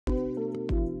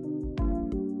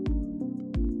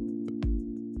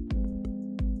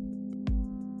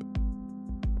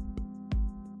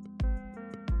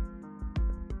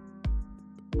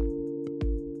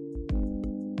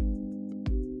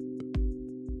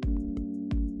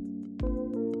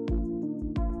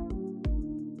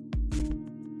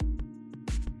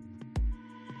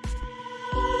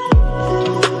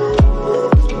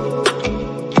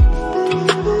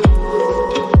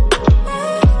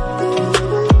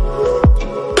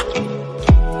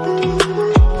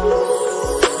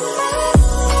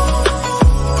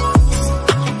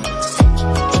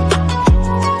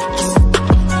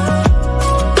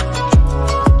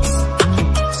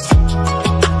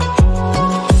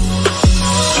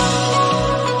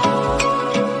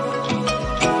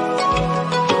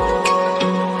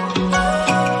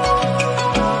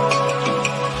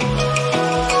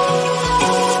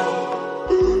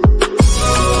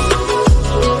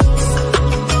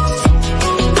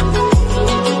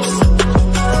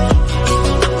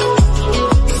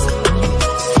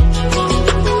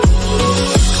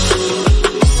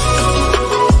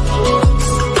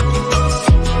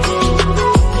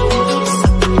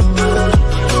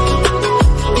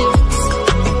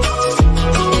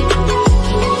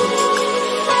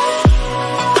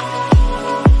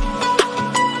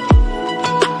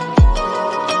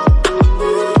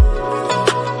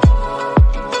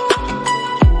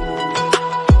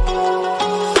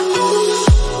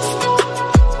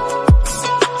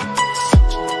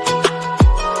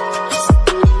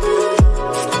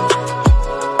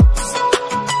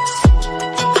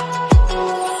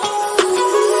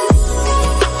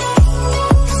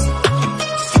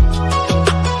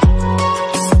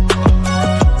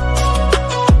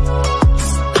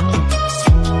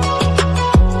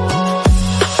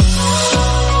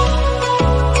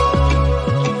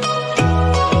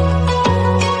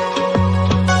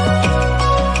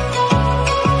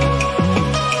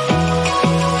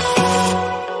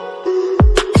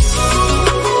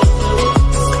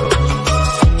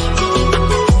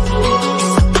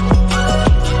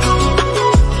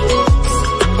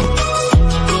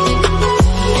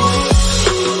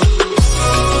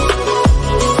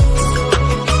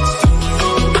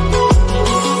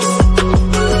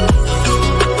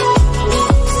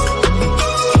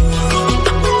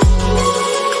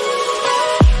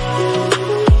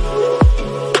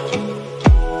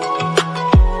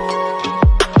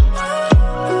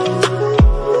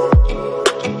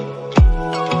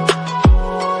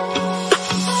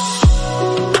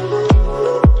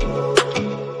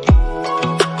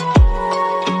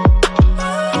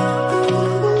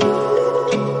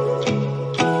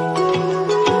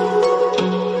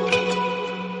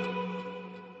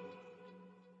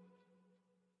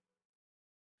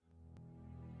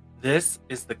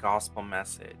is the gospel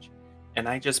message, and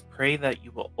I just pray that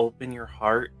you will open your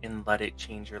heart and let it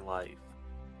change your life.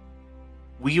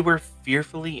 We were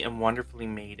fearfully and wonderfully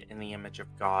made in the image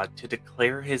of God to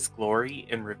declare His glory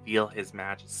and reveal His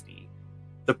majesty.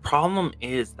 The problem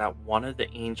is that one of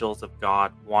the angels of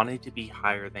God wanted to be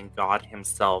higher than God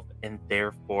Himself, and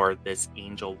therefore this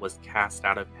angel was cast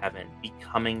out of heaven,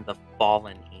 becoming the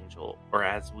fallen angel, or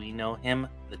as we know him,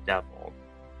 the devil.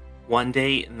 One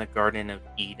day in the Garden of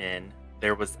Eden,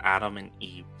 there was Adam and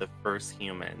Eve, the first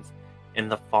humans, and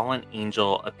the fallen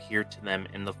angel appeared to them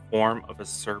in the form of a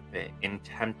serpent and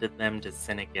tempted them to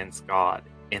sin against God,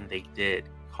 and they did,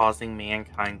 causing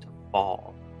mankind to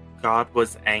fall. God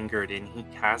was angered and He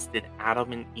casted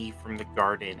Adam and Eve from the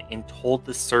garden and told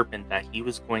the serpent that He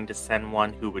was going to send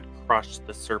one who would crush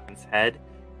the serpent's head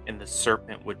and the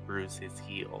serpent would bruise his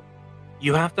heel.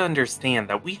 You have to understand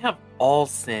that we have all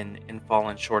sinned and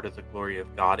fallen short of the glory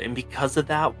of God, and because of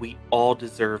that, we all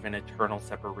deserve an eternal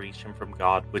separation from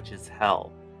God, which is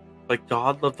hell. But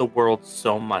God loved the world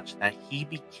so much that He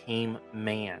became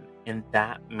man, and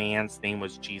that man's name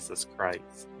was Jesus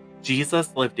Christ.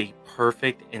 Jesus lived a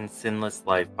perfect and sinless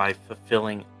life by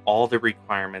fulfilling all the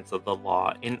requirements of the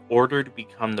law in order to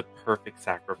become the perfect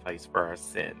sacrifice for our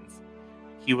sins.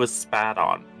 He was spat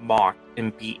on, mocked,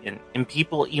 and beaten, and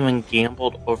people even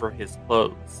gambled over His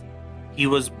clothes. He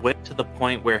was whipped to the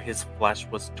point where His flesh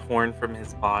was torn from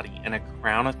His body and a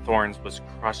crown of thorns was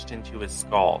crushed into His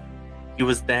skull. He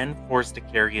was then forced to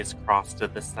carry His cross to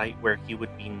the site where He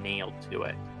would be nailed to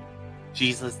it.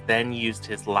 Jesus then used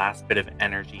His last bit of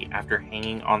energy after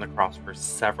hanging on the cross for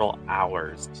several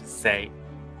hours to say,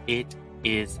 "It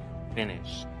is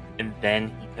finished," and then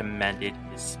He commended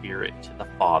His spirit to the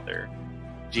Father.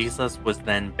 Jesus was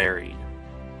then buried.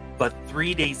 But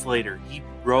 3 days later, He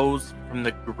rose from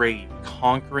the grave,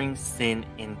 conquering sin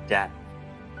and death.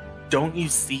 Don't you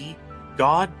see?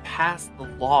 God passed the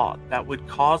law that would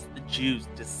cause the Jews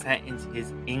to sentence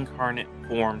His incarnate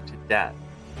form to death.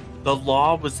 The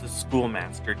law was the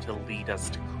schoolmaster to lead us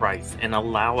to Christ and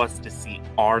allow us to see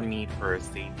our need for a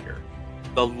Savior.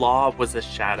 The law was a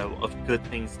shadow of good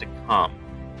things to come.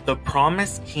 The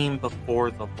promise came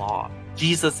before the law.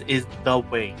 Jesus is the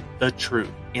way, the truth,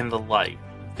 and the life.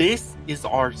 This is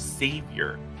our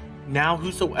Savior. Now,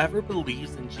 whosoever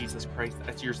believes in Jesus Christ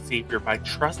as your Savior by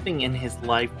trusting in His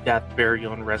life, death,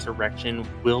 burial, and resurrection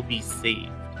will be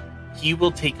saved. He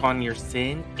will take on your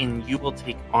sin, and you will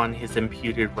take on His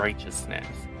imputed righteousness.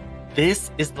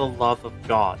 This is the love of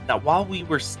God, that while we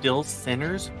were still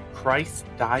sinners, Christ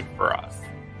died for us.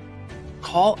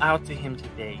 Call out to Him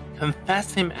today.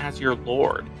 Confess Him as your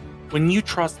Lord. When you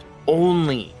trust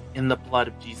only in the blood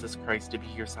of Jesus Christ to be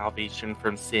your salvation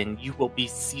from sin, you will be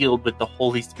sealed with the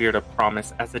Holy Spirit of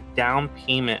promise as a down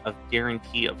payment of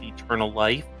guarantee of eternal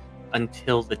life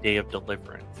until the day of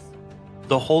deliverance.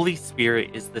 The Holy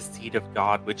Spirit is the seed of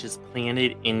God which is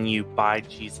planted in you by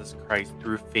Jesus Christ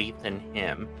through faith in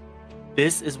Him.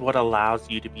 This is what allows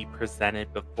you to be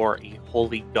presented before a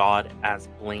holy God as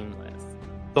blameless.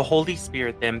 The Holy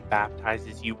Spirit then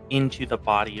baptizes you into the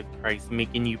body of Christ,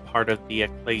 making you part of the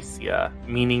ecclesia,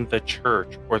 meaning the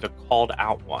church or the called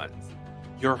out ones.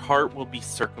 Your heart will be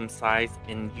circumcised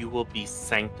and you will be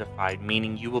sanctified,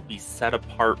 meaning you will be set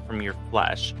apart from your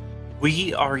flesh.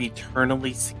 We are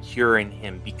eternally secure in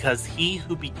Him because He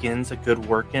who begins a good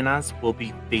work in us will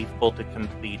be faithful to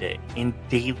complete it, and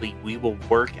daily we will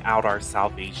work out our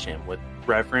salvation with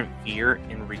reverent fear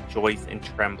and rejoice in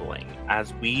trembling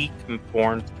as we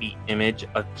conform to the image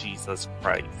of Jesus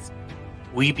Christ.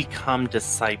 We become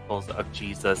disciples of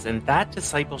Jesus, and that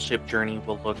discipleship journey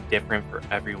will look different for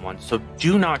everyone. So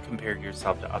do not compare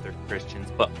yourself to other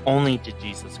Christians, but only to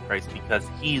Jesus Christ, because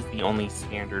He is the only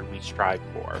standard we strive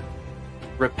for.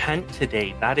 Repent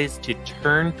today, that is to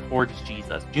turn towards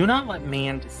Jesus. Do not let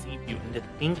man deceive you into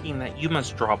thinking that you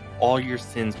must drop all your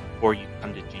sins before you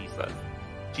come to Jesus.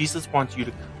 Jesus wants you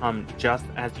to come just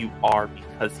as you are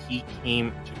because He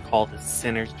came to call the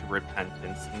sinners to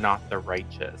repentance, not the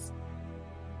righteous.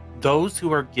 Those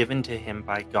who are given to Him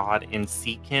by God and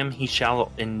seek Him, He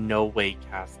shall in no way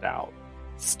cast out.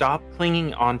 Stop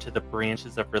clinging on to the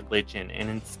branches of religion and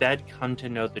instead come to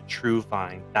know the true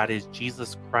vine, that is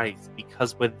Jesus Christ,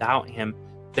 because without Him,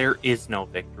 there is no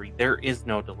victory, there is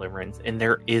no deliverance, and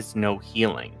there is no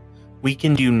healing. We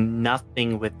can do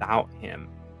nothing without Him.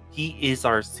 He is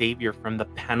our Savior from the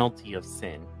penalty of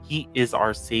sin. He is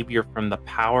our Savior from the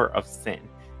power of sin.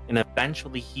 And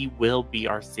eventually He will be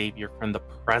our Savior from the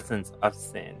presence of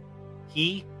sin.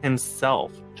 He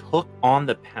Himself took on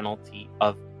the penalty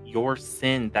of your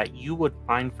sin that you would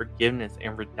find forgiveness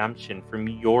and redemption from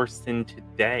your sin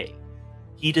today.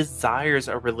 He desires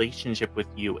a relationship with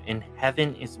you, and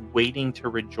heaven is waiting to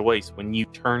rejoice when you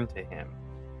turn to Him.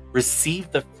 Receive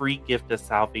the free gift of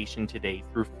salvation today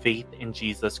through faith in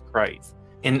Jesus Christ,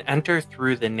 and enter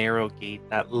through the narrow gate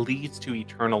that leads to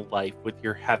eternal life with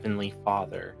your Heavenly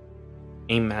Father.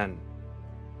 Amen.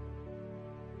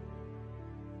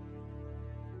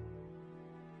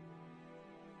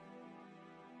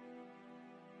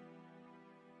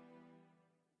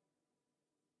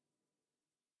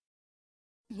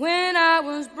 When I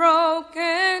was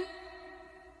broken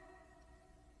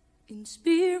in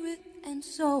spirit and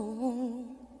soul,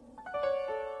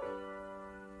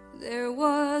 there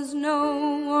was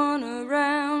no one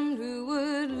around who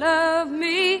would love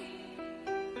me.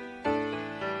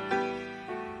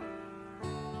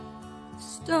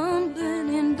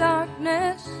 Stumbling in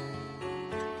darkness,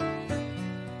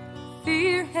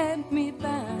 fear had me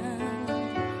bound.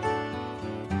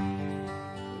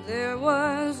 There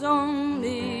was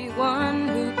only one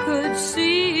who could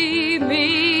see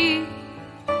me.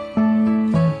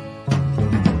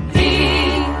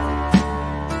 He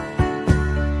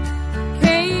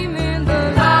came in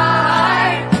the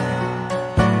light,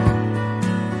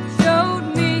 showed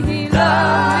me He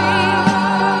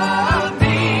loved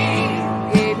me,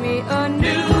 gave me a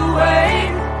new way.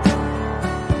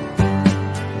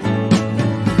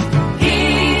 He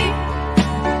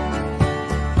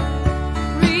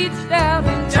reached out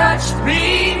and touched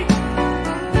me,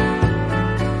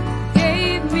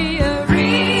 gave me a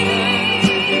reason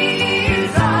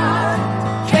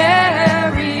to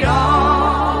carry on.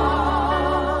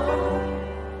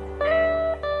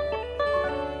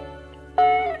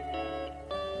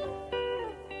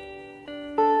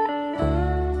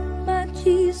 My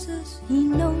Jesus, He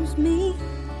knows me.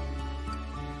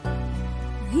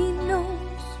 He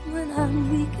knows when I'm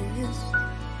weakest.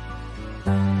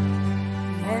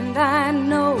 And I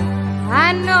know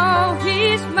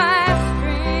He's my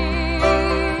strength.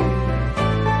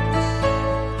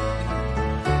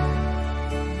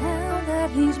 Now that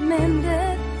He's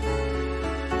mended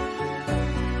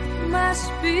my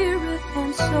spirit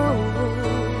and soul,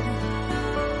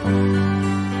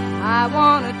 I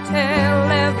want to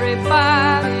tell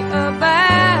everybody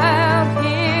about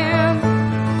Him.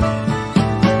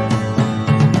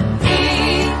 He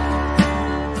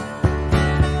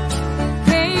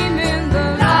came in the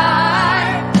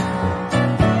light,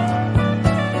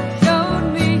 showed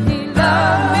me He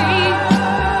loved me,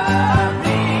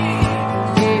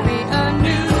 gave me a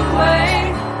new way.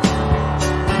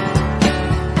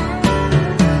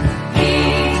 He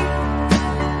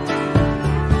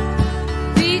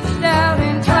reached out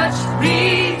and touched me,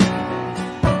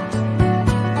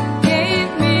 gave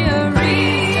me a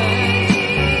reason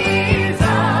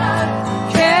to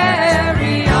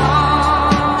carry on.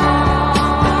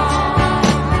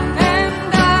 And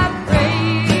I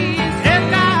praise Him,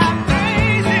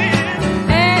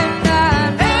 and I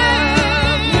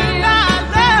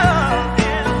love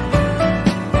Him.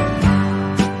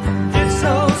 It's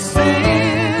so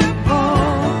simple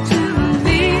to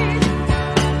me.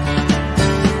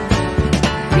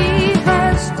 He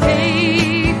has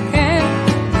taken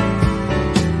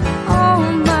all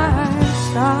my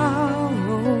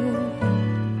sorrow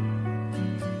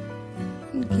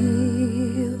and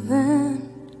given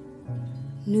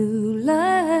new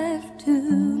life to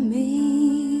me.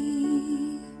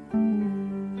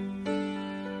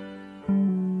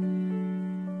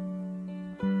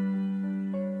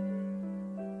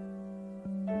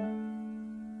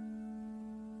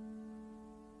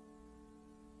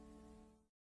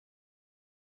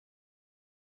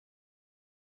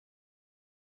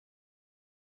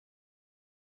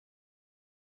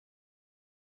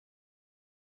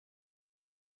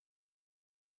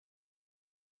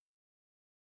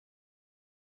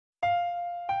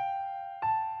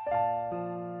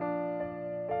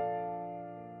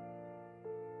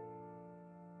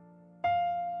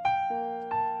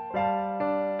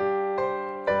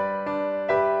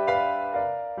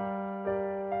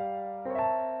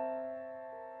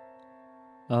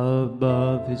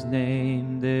 Above His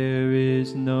name there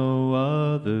is no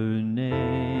other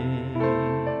name.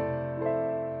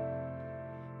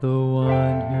 The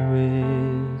one who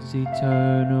is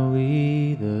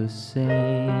eternally the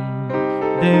same.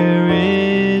 There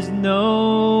is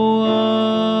no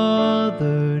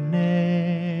other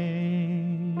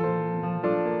name.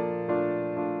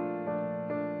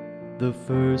 The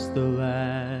first, the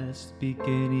last,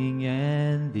 beginning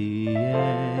and the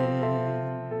end.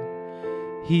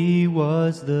 He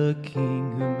was the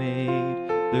King who made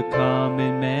the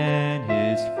common man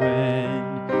His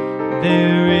friend.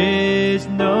 There is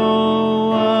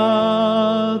no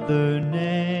other name.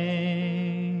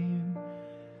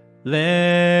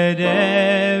 Let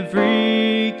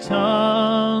every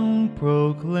tongue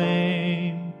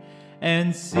proclaim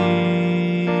and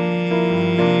sing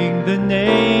the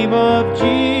name of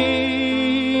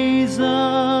Jesus.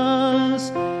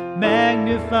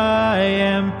 Magnify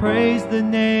and praise the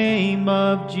name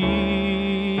of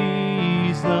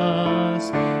Jesus.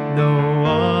 No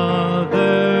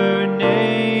other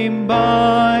name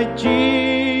but Jesus.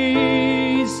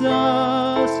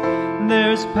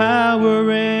 There's power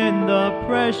in the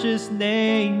precious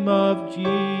name of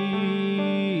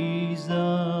Jesus.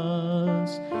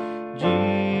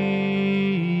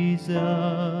 Jesus,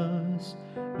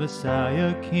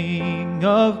 Messiah, King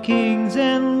of kings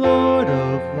and Lord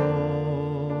of lords.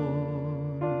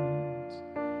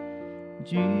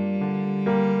 Jesus.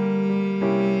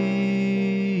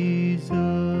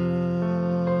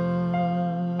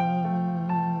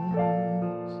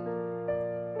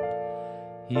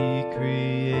 He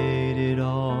created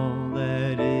all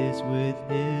that is with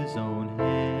his own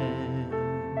hands,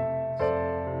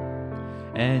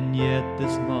 and yet the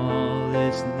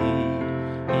smallest need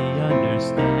he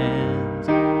understands.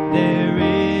 There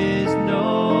is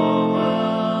no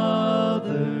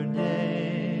other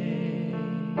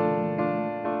name.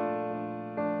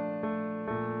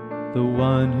 The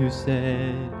one who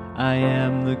said, I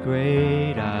am the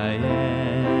great I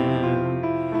am,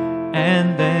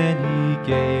 and then he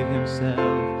gave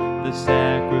himself the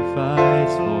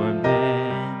sacrifice for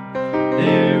man.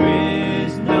 There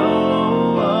is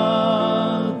no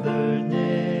other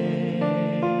name.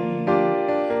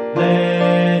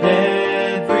 Let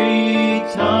every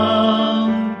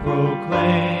tongue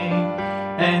proclaim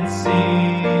and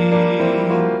sing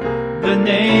the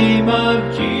name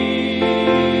of Jesus.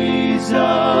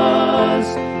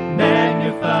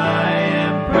 Magnify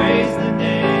and praise the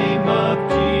name of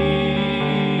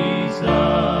Jesus.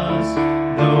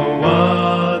 No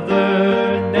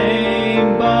other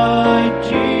name but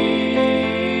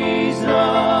Jesus.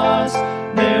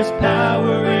 There's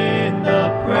power in the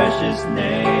precious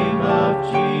name of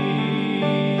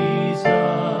Jesus.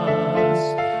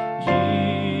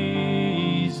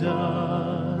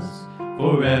 Jesus.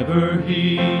 Forever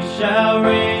he shall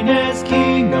reign as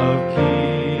King of kings,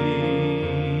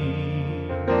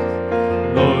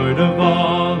 Lord of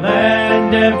all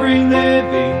and every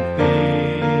living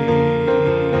thing.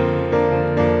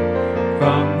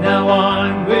 From now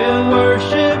on we'll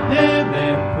worship him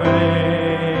and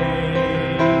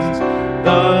praise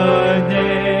the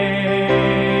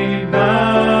name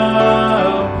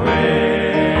of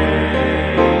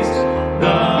praise,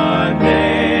 the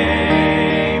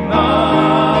name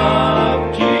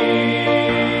of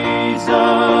Jesus.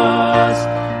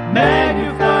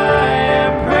 Magnify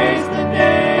and praise the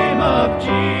name of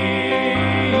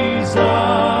Jesus.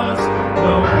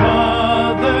 No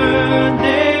other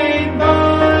name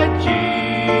but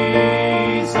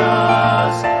Jesus.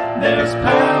 There's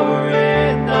power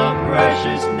in the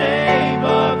precious name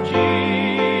of Jesus.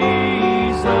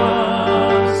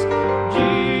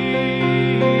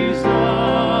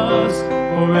 Jesus.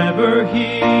 Forever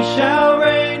he shall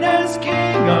reign as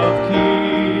King of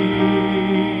kings,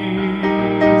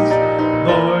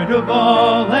 Lord of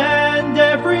all and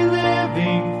every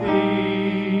living thing.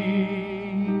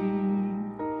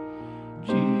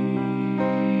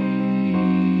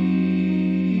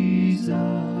 Jesus.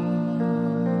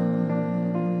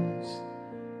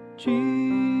 Jesus.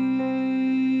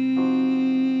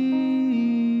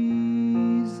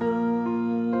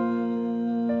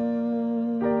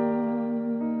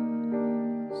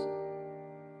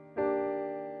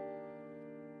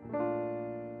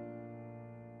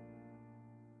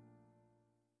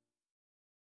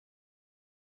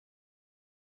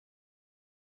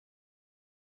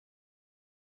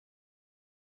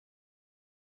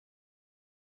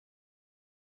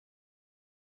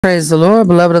 Praise the Lord,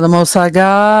 beloved of the Most High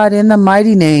God, in the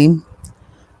mighty name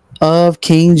of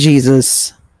King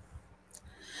Jesus.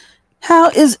 How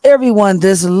is everyone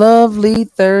this lovely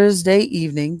Thursday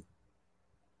evening,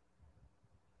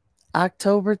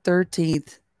 October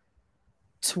 13th,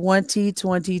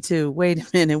 2022? Wait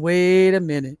a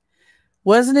minute.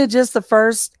 Wasn't it just the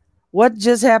first? What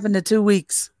just happened to 2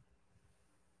 weeks?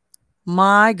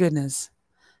 My goodness.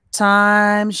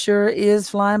 Time sure is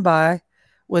flying by,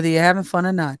 whether you're having fun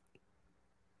or not.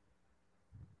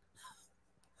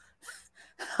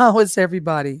 How is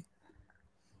everybody?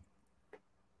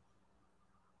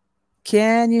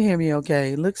 Can you hear me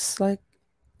okay? Looks like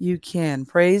you can.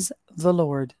 Praise the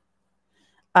Lord.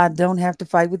 I don't have to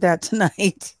fight with that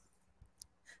tonight.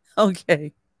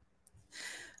 Okay.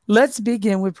 Let's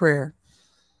begin with prayer.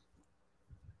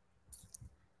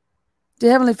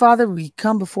 Dear Heavenly Father, we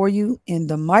come before you in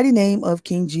the mighty name of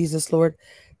King Jesus, Lord,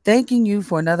 thanking you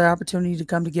for another opportunity to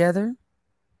come together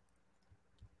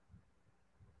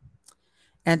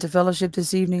and to fellowship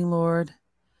this evening, Lord,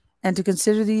 and to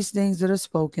consider these things that are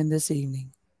spoken this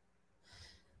evening.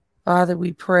 Father,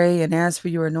 we pray and ask for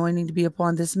your anointing to be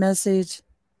upon this message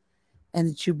and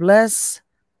that you bless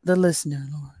the listener,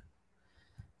 Lord,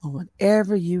 on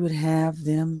whatever you would have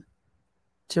them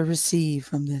to receive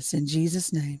from this. In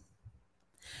Jesus' name.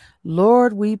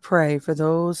 Lord, we pray for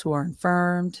those who are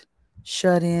infirmed,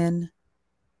 shut in,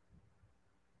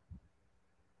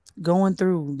 going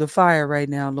through the fire right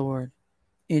now, Lord,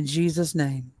 in Jesus'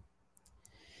 name.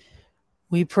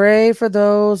 We pray for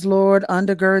those, Lord,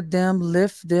 undergird them,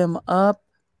 lift them up.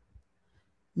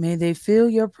 May they feel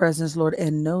your presence, Lord,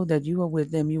 and know that you are with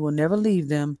them. You will never leave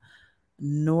them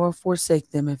nor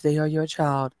forsake them if they are your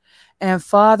child. And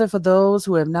Father, for those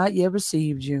who have not yet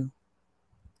received you,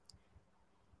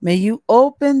 may you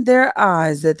open their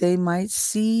eyes that they might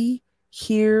see,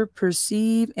 hear,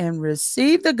 perceive, and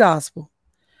receive the gospel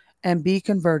and be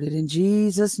converted. In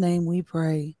Jesus' name we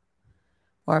pray.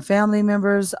 Our family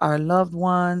members, our loved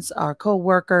ones, our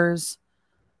co-workers,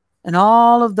 and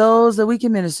all of those that we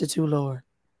can minister to, Lord.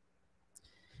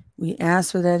 We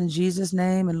ask for that in Jesus'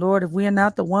 name. And Lord, if we are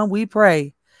not the one, we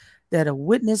pray that a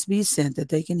witness be sent that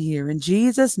they can hear. In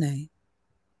Jesus' name.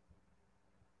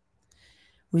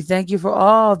 We thank you for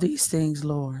all these things,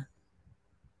 Lord,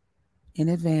 in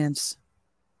advance.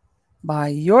 By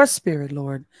your Spirit,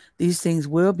 Lord, these things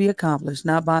will be accomplished,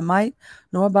 not by might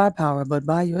nor by power, but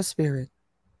by your Spirit.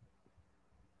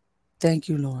 Thank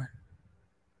you, Lord.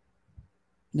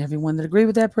 And everyone that agreed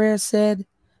with that prayer said,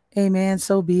 amen,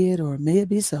 so be it, or may it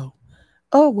be so.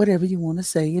 Or whatever you want to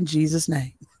say in Jesus'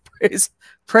 name.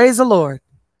 Praise the Lord.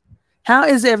 How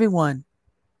is everyone?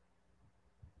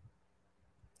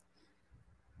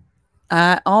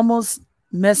 I almost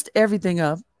messed everything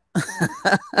up.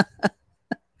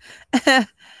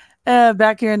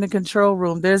 Back here in the control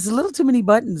room, there's a little too many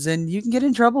buttons and you can get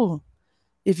in trouble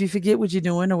if you forget what you're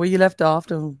doing or where you left off.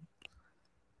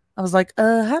 I was like,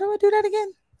 how do I do that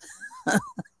again?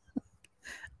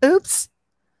 Oops.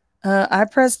 I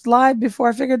pressed live before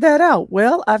I figured that out.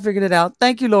 Well, I figured it out.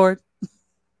 Thank you, Lord.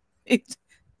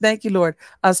 Thank you, Lord.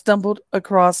 I stumbled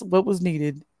across what was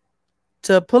needed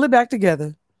to pull it back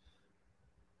together.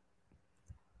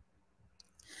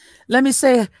 Let me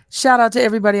say shout out to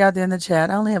everybody out there in the chat.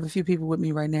 I only have a few people with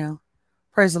me right now.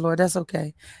 Praise the Lord. That's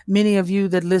okay. Many of you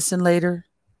that listen later,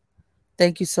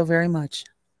 thank you so very much.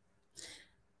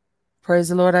 Praise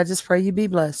the Lord. I just pray you be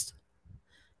blessed.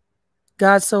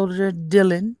 God Soldier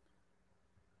Dylan,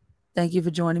 thank you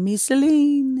for joining me.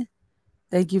 Celine,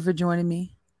 thank you for joining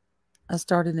me. I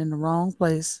started in the wrong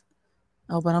place.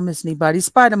 I hope I don't miss anybody.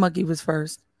 Spider Monkey was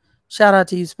first. Shout out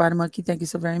to you, Spider Monkey. Thank you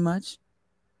so very much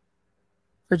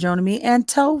for joining me. And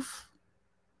Toph,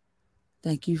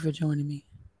 thank you for joining me.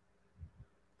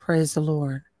 Praise the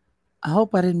Lord. I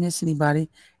hope I didn't miss anybody.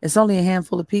 It's only a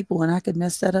handful of people, and I could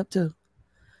mess that up too.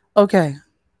 Okay.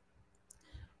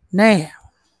 Now,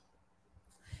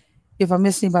 if I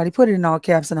miss anybody, put it in all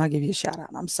caps, and I'll give you a shout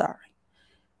out. I'm sorry.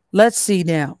 Let's see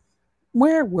now.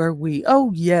 Where were we?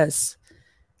 Oh, yes.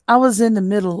 I was in the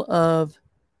middle of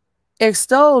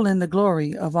extolling the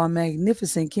glory of our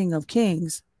magnificent King of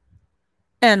Kings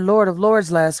and Lord of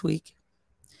Lords last week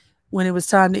when it was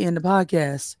time to end the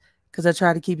podcast, because I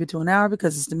tried to keep it to an hour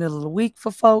because it's the middle of the week for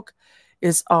folk.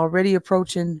 It's already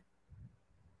approaching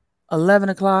 11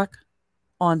 o'clock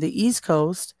on the East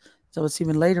Coast, so it's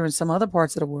even later in some other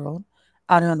parts of the world.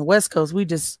 Out here on the West Coast, we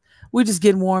just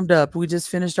getting warmed up. We just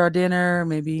finished our dinner.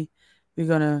 Maybe we're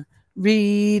gonna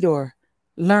read or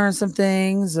learn some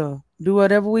things or do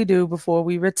whatever we do before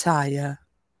we retire.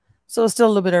 So it's still a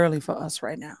little bit early for us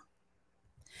right now.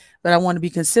 But I want to be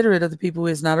considerate of the people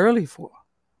it's not early for.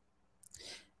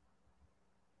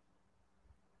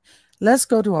 Let's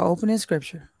go to our opening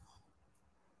scripture,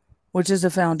 which is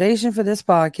the foundation for this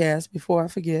podcast, before I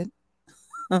forget.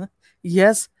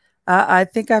 Yes, I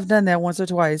think I've done that once or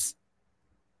twice.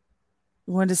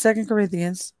 We went to 2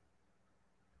 Corinthians.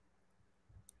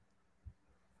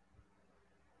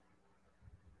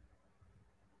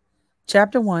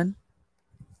 Chapter 1.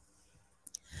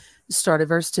 Start at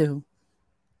verse 2.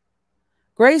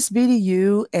 Grace be to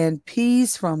you and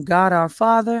peace from God our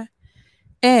Father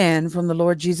and from the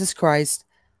Lord Jesus Christ.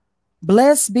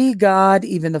 Blessed be God,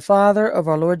 even the Father of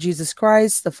our Lord Jesus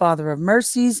Christ, the Father of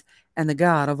mercies and the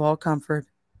God of all comfort,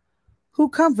 who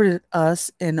comforted us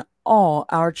in all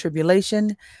our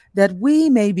tribulation, that we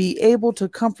may be able to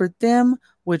comfort them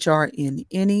which are in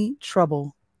any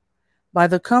trouble, by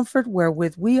the comfort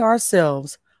wherewith we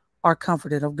ourselves are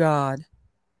comforted of God.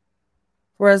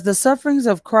 For as the sufferings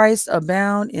of Christ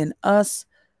abound in us,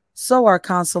 so our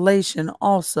consolation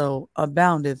also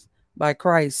aboundeth by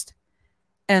Christ.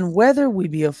 And whether we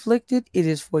be afflicted, it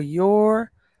is for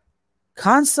your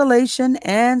consolation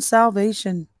and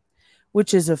salvation,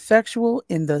 which is effectual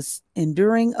in the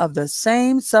enduring of the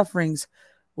same sufferings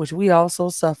which we also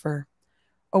suffer.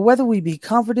 Or whether we be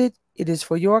comforted, it is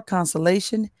for your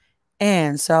consolation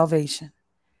and salvation.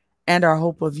 And our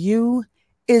hope of you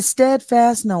is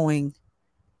steadfast, knowing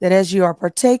that as you are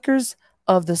partakers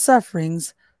of the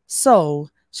sufferings, so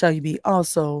shall you be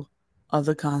also of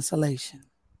the consolation.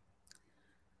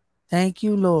 Thank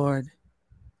you, Lord.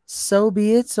 So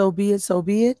be it, so be it, so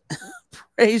be it.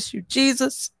 Praise you,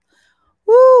 Jesus.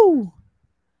 Woo!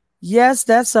 Yes,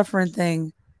 that suffering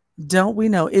thing. Don't we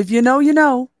know? If you know, you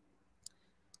know.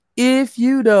 If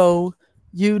you know,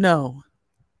 you know.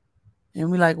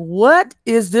 And we're like, what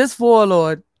is this for,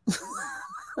 Lord?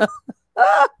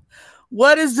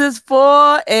 What is this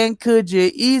for? And could you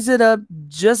ease it up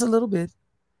just a little bit?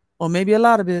 Or maybe a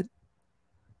lot of it,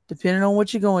 depending on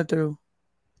what you're going through.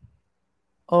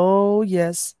 Oh,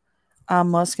 yes, I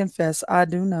must confess, I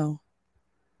do know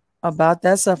about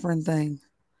that suffering thing.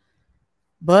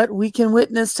 But we can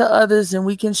witness to others and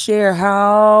we can share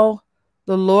how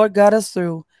the Lord got us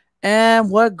through and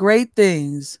what great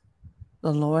things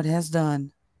the Lord has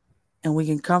done. And we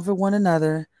can comfort one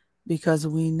another because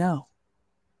we know,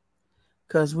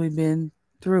 because we've been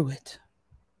through it.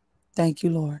 Thank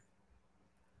you, Lord.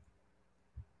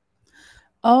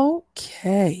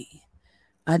 Okay.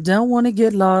 I don't want to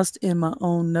get lost in my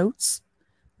own notes,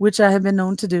 which I have been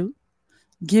known to do.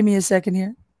 Give me a second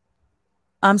here.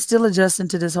 I'm still adjusting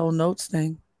to this whole notes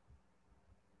thing.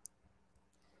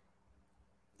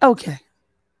 Okay.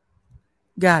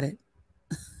 Got it.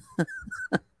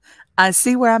 I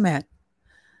see where I'm at.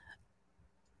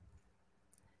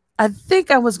 I think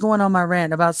I was going on my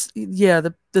rant about,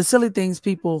 the silly things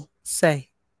people say,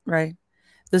 right?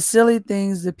 The silly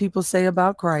things that people say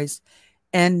about Christ.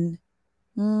 And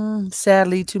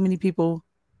sadly, too many people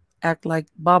act like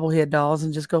bobblehead dolls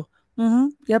and just go,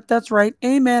 yep, that's right.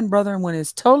 Amen, brother. And when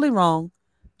it's totally wrong,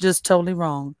 just totally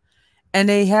wrong. And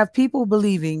they have people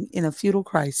believing in a futile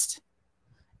Christ.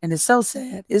 And it's so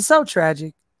sad. It's so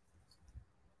tragic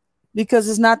because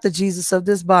it's not the Jesus of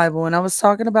this Bible. And I was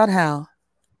talking about how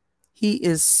he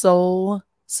is so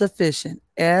sufficient.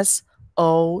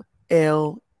 SOLE.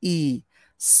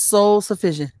 So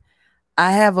sufficient.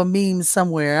 I have a meme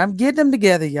somewhere. I'm getting them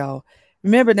together, y'all.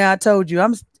 Remember now, I told you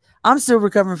I'm still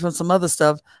recovering from some other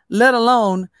stuff, let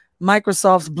alone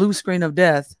Microsoft's blue screen of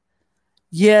death.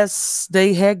 Yes,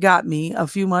 they had got me a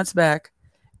few months back.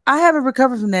 I haven't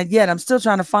recovered from that yet. I'm still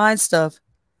trying to find stuff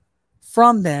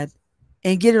from that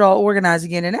and get it all organized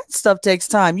again. And that stuff takes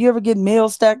time. You ever get mail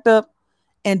stacked up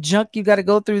and junk you got to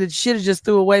go through that shit just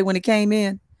threw away when it came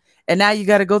in? And now you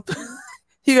got to go through.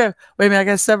 You go, wait a minute, I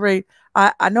got to separate.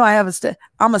 I know I have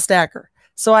I'm a stacker.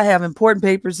 So I have important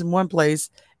papers in one place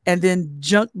and then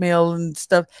junk mail and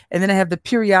stuff. And then I have the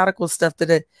periodical stuff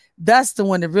that's the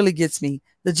one that really gets me.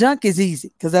 The junk is easy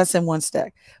because that's in one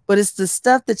stack. But it's the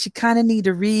stuff that you kind of need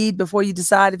to read before you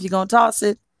decide if you're going to toss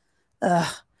it.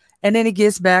 And then it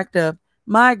gets backed up.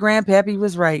 My grandpappy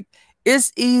was right.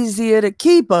 It's easier to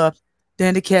keep up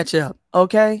than to catch up.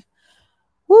 Okay?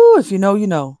 Woo, if you know, you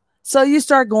know. So you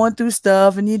start going through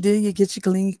stuff and you get your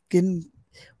clean,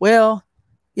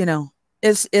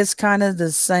 it's kind of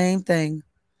the same thing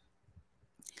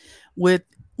with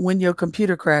when your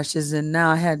computer crashes. And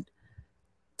now I had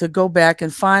to go back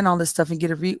and find all this stuff and get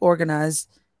it reorganized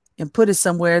and put it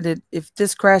somewhere that if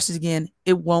this crashes again,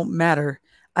 it won't matter.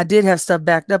 I did have stuff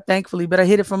backed up, thankfully, but I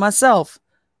hid it for myself.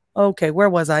 Okay, where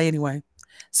was I anyway?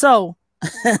 So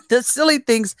the silly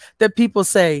things that people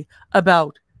say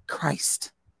about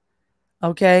Christ.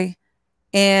 Okay.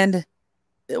 And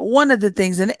one of the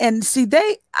things, and see,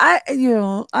 I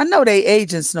know they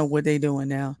agents know what they're doing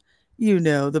now.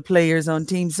 The players on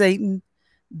Team Satan,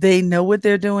 they know what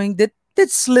they're doing. That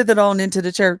slithered on into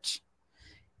the church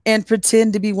and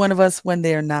pretend to be one of us when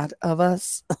they're not of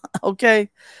us. Okay.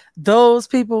 Those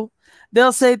people,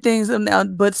 they'll say things,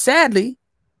 but sadly,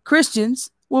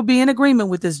 Christians will be in agreement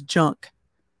with this junk.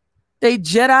 They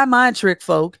Jedi mind trick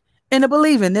folk into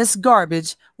believing this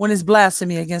garbage when it's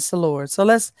blasphemy against the Lord. So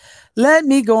let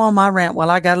me go on my rant while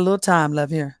I got a little time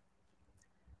left here.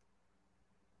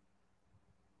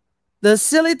 The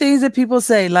silly things that people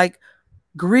say, like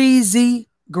greasy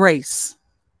grace.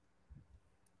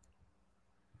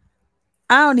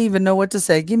 I don't even know what to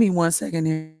say. Give me 1 second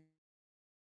here.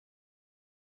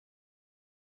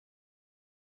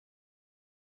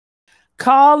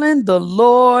 Calling the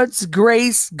Lord's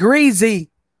grace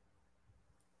greasy.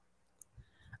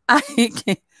 I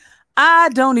can't, I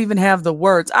don't even have the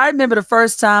words. I remember the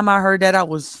first time I heard that, I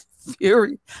was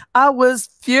furious. I was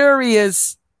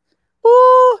furious.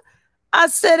 Ooh, I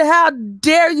said, how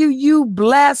dare you, you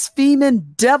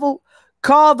blaspheming devil,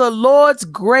 call the Lord's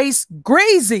grace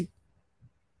crazy.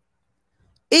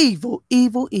 Evil,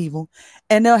 evil, evil.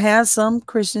 And they'll have some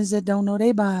Christians that don't know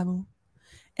their Bible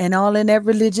and all in that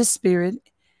religious spirit.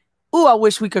 Ooh, I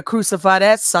wish we could crucify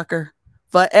that sucker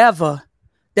forever.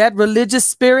 That religious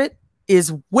spirit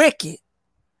is wicked.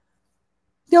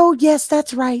 Oh, yes,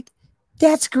 that's right.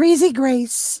 That's greasy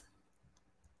grace.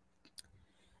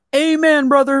 Amen,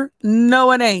 brother.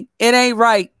 No, it ain't. It ain't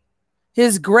right.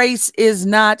 His grace is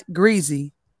not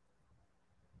greasy.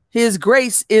 His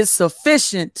grace is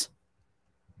sufficient.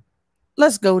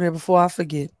 Let's go there before I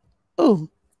forget. Ooh.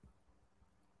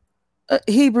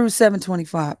 Hebrews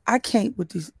 7:25. I can't with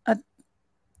these.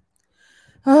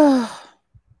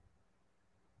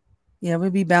 Yeah,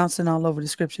 we'll be bouncing all over the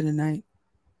scripture tonight.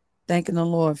 Thanking the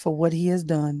Lord for what he has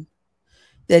done.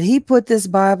 That he put this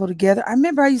Bible together. I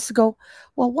remember I used to go,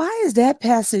 well, why is that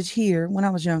passage here when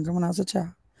I was younger, when I was a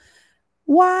child?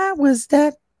 Why was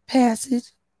that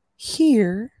passage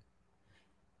here?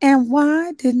 And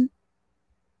why didn't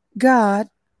God...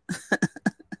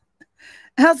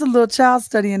 I was a little child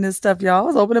studying this stuff, y'all. I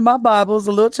was opening my Bible as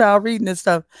a little child reading this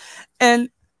stuff. And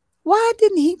why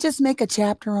didn't he just make a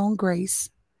chapter on grace?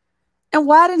 And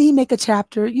why didn't he make a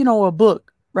chapter, a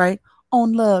book, right,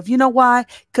 on love? You know why?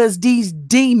 Because these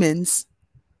demons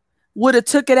would have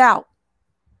took it out.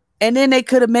 And then they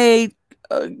could have made,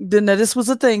 this was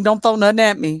a thing, don't throw nothing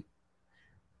at me.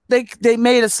 They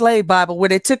made a slave Bible where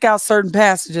they took out certain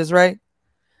passages, right?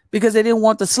 Because they didn't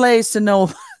want the slaves to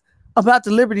know about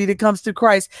the liberty that comes through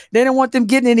Christ. They didn't want them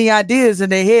getting any ideas in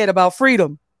their head about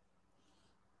freedom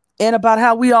and about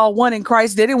how we all won in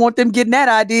Christ. They didn't want them getting that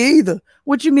idea either.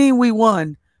 What you mean we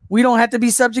won? We don't have to be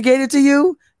subjugated to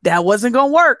you? That wasn't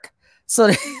going to work.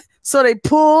 So they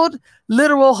pulled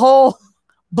literal whole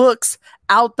books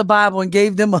out the Bible and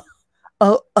gave them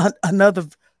another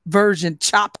version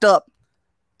chopped up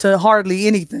to hardly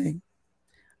anything.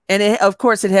 And of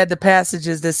course, it had the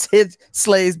passages that said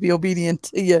slaves be obedient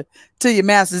to your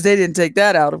masters. They didn't take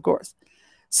that out, of course.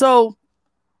 So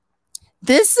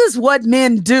this is what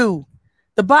men do.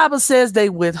 The Bible says they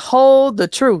withhold the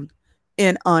truth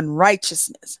in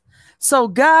unrighteousness. So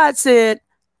God said,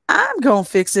 I'm going to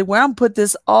fix it where I'm put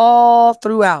this all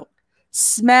throughout.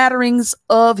 Smatterings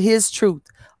of his truth,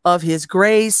 of his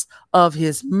grace, of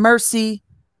his mercy,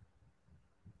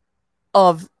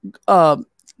 of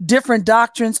different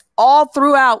doctrines all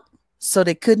throughout, so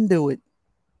they couldn't do it.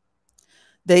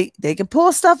 They can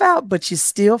pull stuff out, but you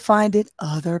still find it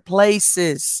other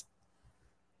places.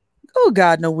 Oh,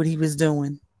 God know what he was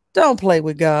doing. Don't play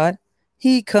with God.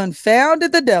 He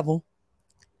confounded the devil.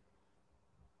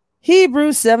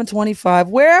 Hebrews 7:25.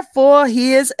 Wherefore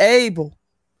he is able.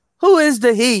 Who is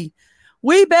the he?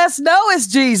 We best know it's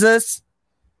Jesus.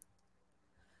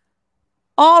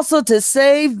 Also to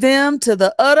save them to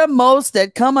the uttermost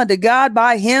that come unto God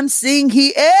by him, seeing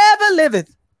he ever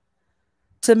liveth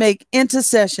to make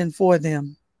intercession for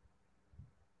them.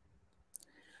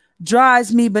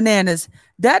 Drives me bananas.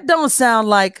 That don't sound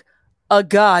like a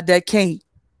God that can't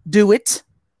do it.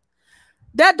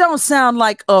 That don't sound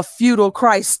like a futile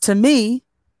Christ to me.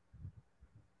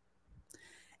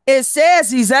 It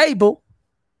says he's able.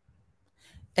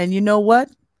 And you know what?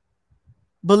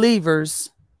 Believers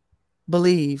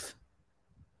believe.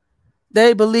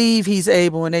 They believe he's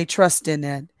able and they trust in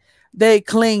that. They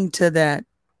cling to that.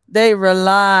 They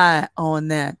rely on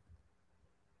that.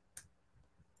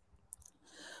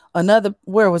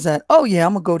 Where was that? Oh yeah,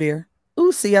 I'm gonna go there.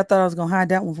 Ooh, see, I thought I was gonna hide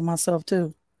that one for myself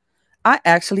too. I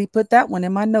actually put that one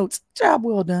in my notes. Job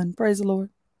well done. Praise the Lord.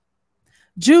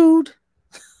 Jude,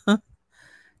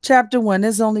 chapter 1.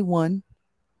 There's only one.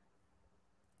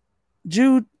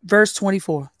 Jude, verse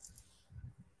 24.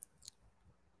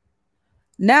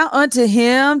 Now unto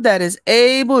him that is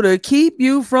able to keep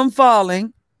you from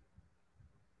falling.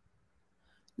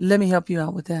 Let me help you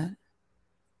out with that.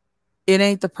 It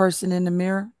ain't the person in the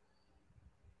mirror.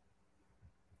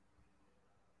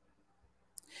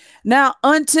 Now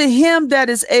unto him that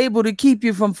is able to keep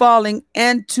you from falling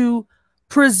and to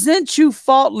present you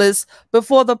faultless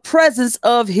before the presence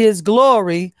of his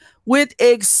glory with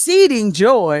exceeding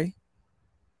joy,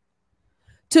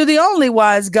 to the only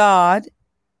wise God,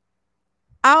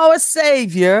 our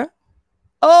Savior.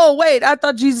 Oh, wait, I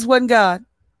thought Jesus wasn't God.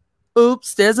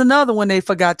 Oops, there's another one they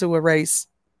forgot to erase.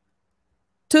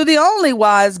 To the only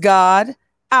wise God,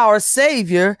 our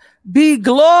Savior, be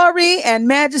glory and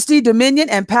majesty, dominion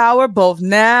and power, both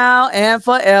now and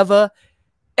forever.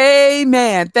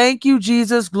 Amen. Thank you,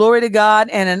 Jesus. Glory to God.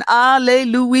 And an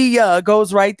hallelujah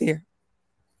goes right there.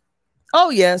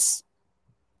 Oh, yes.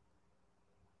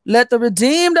 Let the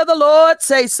redeemed of the Lord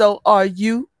say so. Are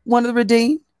you one of the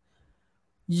redeemed?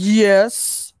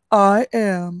 Yes, I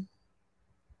am.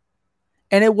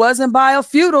 And it wasn't by a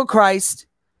futile Christ.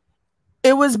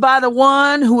 It was by the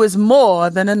one who is more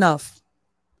than enough.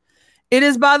 It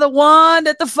is by the one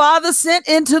that the Father sent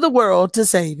into the world to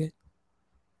save it.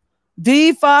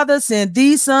 The Father sent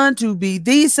the Son to be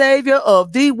the Savior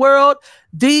of the world.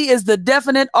 The is the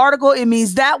definite article. It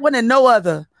means that one and no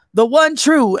other. The one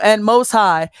true and most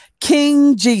high,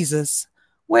 King Jesus.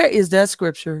 Where is that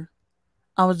scripture?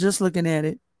 I was just looking at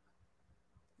it.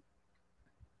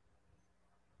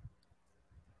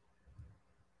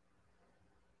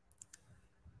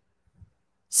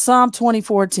 Psalm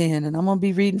 24:10, and I'm going to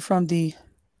be reading from the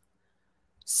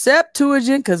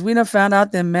Septuagint because we done found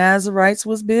out that Masoretes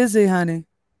was busy, honey.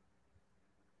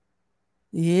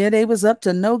 Yeah, they was up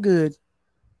to no good.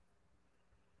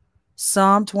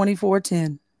 Psalm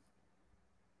 24:10.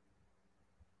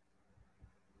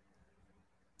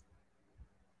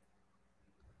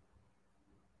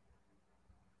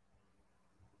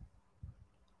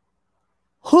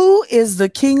 Who is the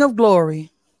King of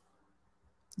glory?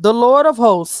 The Lord of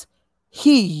hosts.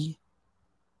 He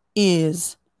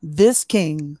is this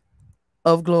King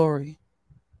of glory.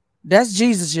 That's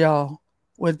Jesus, y'all.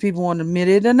 Whether people want to admit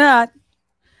it or not,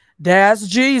 that's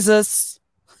Jesus.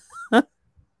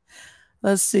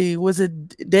 Let's see. Was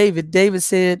it David? David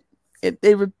said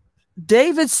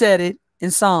David said it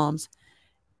in Psalms,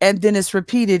 and then it's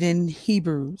repeated in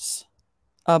Hebrews,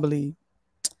 I believe,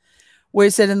 where he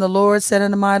said, "And the Lord said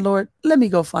unto my Lord," let me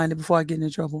go find it before I get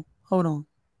in trouble. Hold on.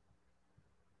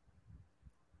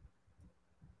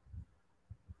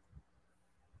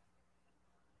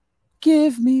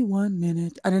 Give me 1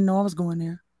 minute. I didn't know I was going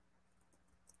there.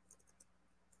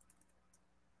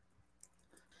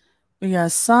 We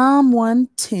got Psalm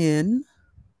 110.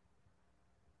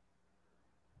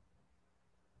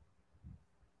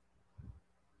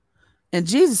 And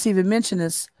Jesus even mentioned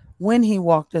this when he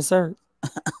walked this earth.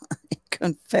 It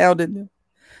confounded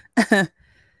them.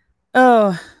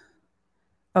 Oh,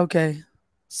 okay.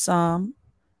 Psalm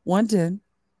 110.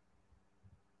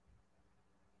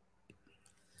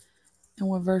 And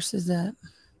what verse is that?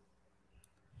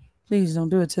 Please don't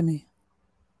do it to me.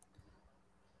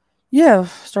 Yeah,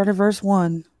 start at verse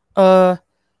 1.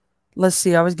 Let's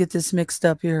see. I always get this mixed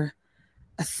up here.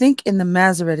 I think in the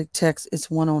Masoretic text it's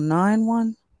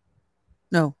 109:1.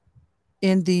 No,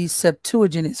 in the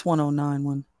Septuagint it's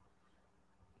 109:1.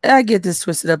 I get this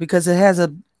twisted up because it has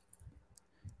a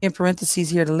in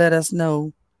parentheses here to let us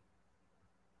know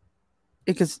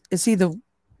because it's either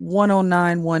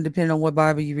 109:1 depending on what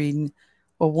Bible you're reading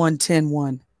or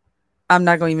 110:1. I'm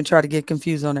not going to even try to get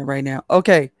confused on it right now.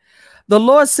 Okay. The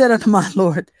Lord said unto my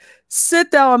Lord,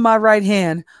 sit thou on my right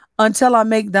hand until I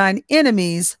make thine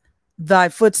enemies thy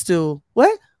footstool.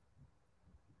 What?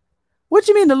 What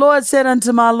you mean the Lord said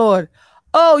unto my Lord?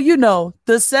 Oh, you know,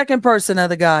 the second person of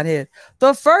the Godhead.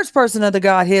 The first person of the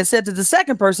Godhead said to the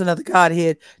second person of the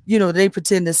Godhead, you know, they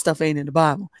pretend this stuff ain't in the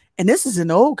Bible. And this is in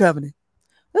the old covenant.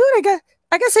 Ooh,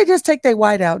 I guess they just take their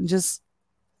white out and just,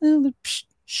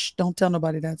 don't tell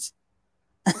nobody that's.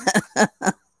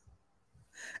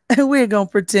 And we're going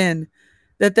to pretend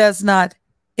that that's not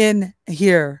in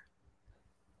here.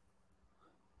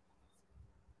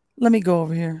 Let me go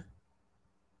over here.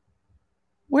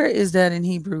 Where is that in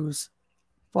Hebrews?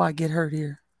 Before I get hurt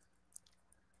here.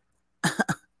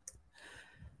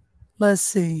 Let's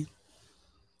see.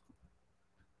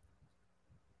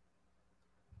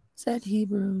 Is that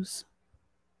Hebrews?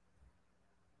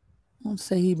 I don't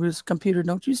say Hebrews. Computer,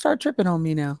 don't you start tripping on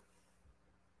me now.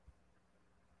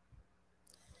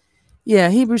 Yeah,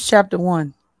 Hebrews chapter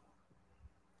 1.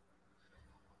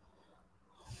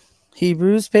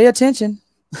 Hebrews, pay attention.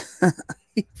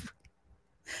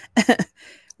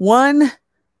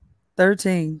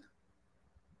 1:13.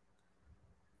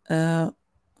 In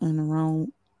the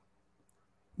wrong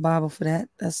Bible for that.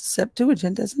 That's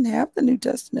Septuagint. Doesn't have the New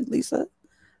Testament, Lisa.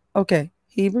 Okay,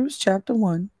 Hebrews chapter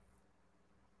 1,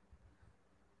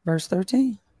 verse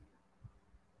 13.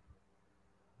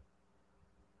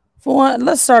 For one,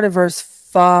 let's start at verse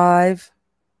 5.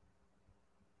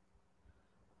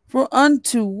 For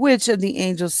unto which of the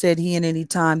angels said he in any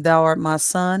time, thou art my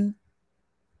son?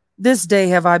 This day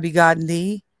have I begotten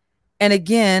thee. And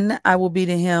again, I will be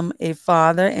to him a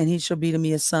father, and he shall be to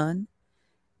me a son.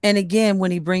 And again,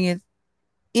 when he bringeth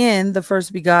in the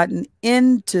first begotten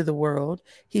into the world,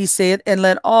 he said, and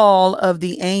let all of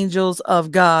the angels of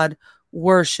God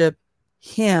worship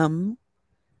him.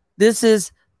 This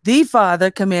is the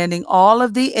Father commanding all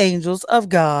of the angels of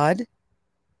God,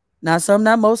 not some,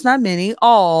 not most, not many,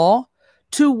 all,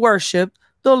 to worship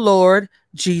the Lord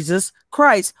Jesus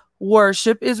Christ.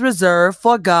 Worship is reserved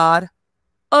for God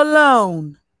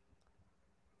alone.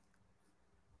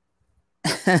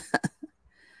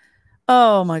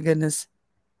 Oh my goodness.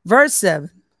 Verse 7.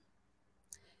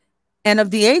 And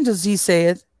of the angels he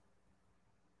saith,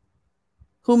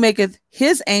 who maketh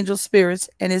his angels spirits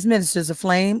and his ministers a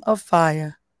flame of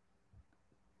fire.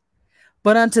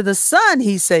 But unto the Son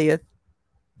he saith,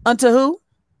 unto who?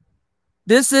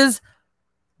 This is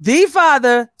the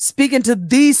Father speaking to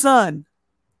the Son.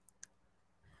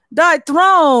 Thy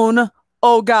throne,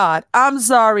 O God. I'm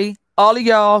sorry, all of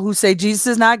y'all who say Jesus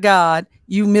is not God,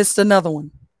 you missed another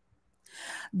one.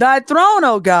 Thy throne,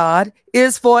 O God,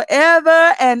 is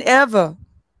forever and ever.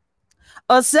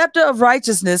 A scepter of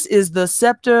righteousness is the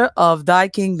scepter of thy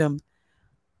kingdom.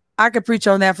 I could preach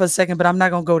on that for a second, but I'm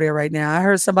not going to go there right now. I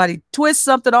heard somebody twist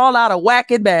something all out of whack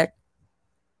it back.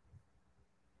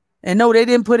 And no, they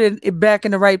didn't put it back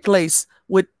in the right place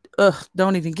with,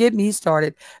 don't even get me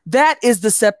started. That is the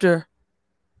scepter.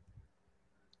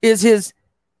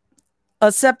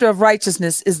 A scepter of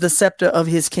righteousness is the scepter of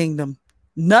his kingdom.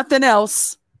 Nothing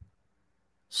else.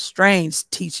 Strange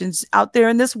teachings out there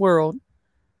in this world.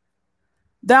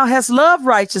 Thou hast loved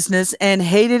righteousness and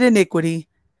hated iniquity.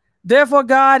 Therefore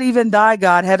God, even thy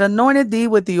God, had anointed thee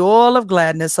with the oil of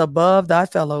gladness above thy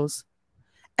fellows.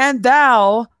 And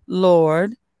thou,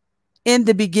 Lord, in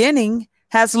the beginning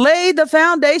hast laid the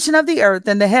foundation of the earth,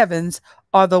 and the heavens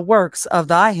are the works of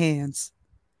thy hands.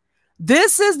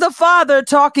 This is the Father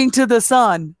talking to the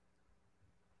Son.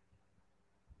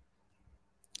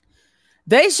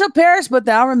 They shall perish, but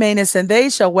thou remainest, and they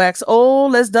shall wax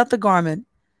old as doth the garment.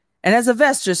 And as a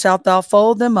vesture shalt thou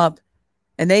fold them up,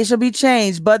 and they shall be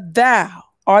changed, but thou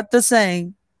art the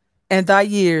same, and thy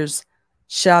years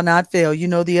shall not fail. You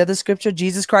know the other scripture,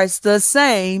 Jesus Christ the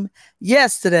same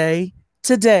yesterday,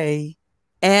 today,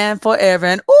 and forever.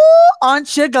 And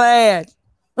aren't you glad?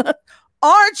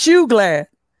 Aren't you glad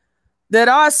that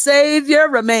our Savior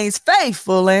remains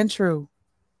faithful and true?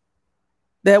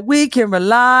 That we can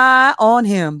rely on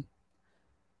him.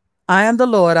 I am the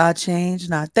Lord, I change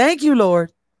not. Thank you,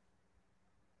 Lord.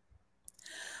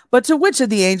 But to which of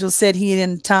the angels said he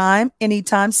any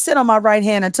time, sit on my right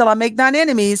hand until I make thine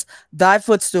enemies thy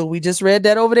footstool? We just read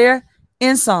that over there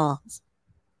in Psalms.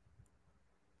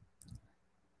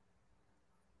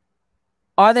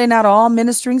 Are they not all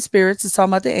ministering spirits? It's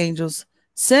talking about the angels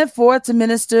sent forth to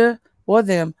minister for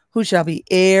them who shall be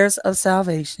heirs of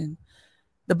salvation.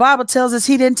 The Bible tells us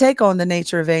he didn't take on the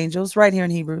nature of angels right here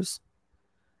in Hebrews.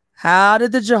 How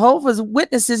did the Jehovah's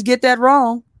Witnesses get that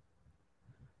wrong?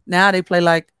 Now they play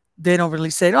like they don't really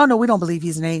say, oh, no, we don't believe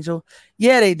he's an angel.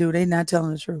 Yeah, they do. They're not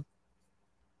telling the truth.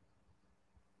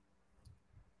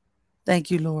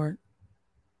 Thank you, Lord.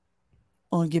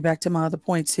 I want to get back to my other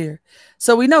points here.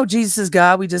 So we know Jesus is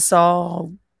God. We just saw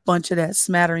a bunch of that,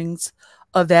 smatterings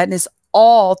of that. And it's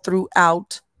all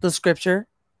throughout the scripture.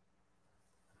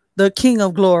 The King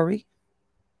of glory.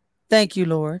 Thank you,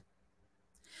 Lord.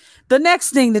 The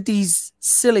next thing that these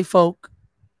silly folk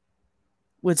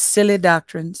with silly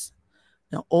doctrines,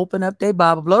 now open up their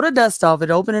Bible, blow the dust off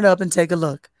it, open it up and take a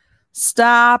look.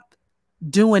 Stop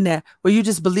doing that where you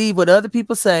just believe what other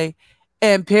people say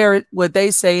and parrot what they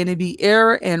say and it be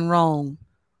error and wrong.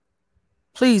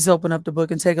 Please open up the book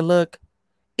and take a look.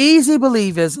 Easy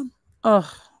believism. Ugh.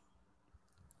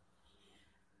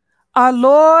 Our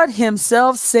Lord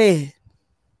himself said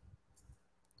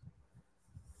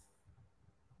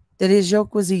that his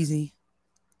yoke was easy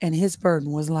and his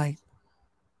burden was light.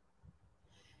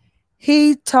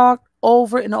 He talked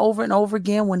over and over and over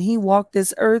again when he walked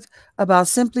this earth about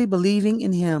simply believing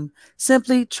in him,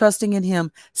 simply trusting in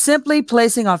him, simply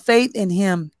placing our faith in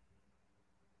him.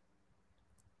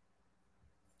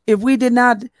 If we did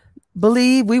not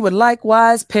believe, we would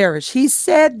likewise perish. He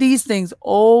said these things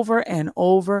over and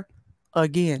over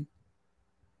again.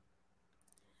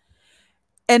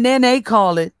 And then they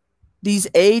call it, these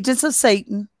agents of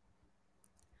Satan,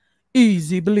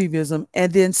 easy believism.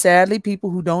 And then sadly, people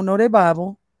who don't know their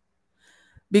Bible,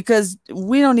 because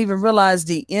we don't even realize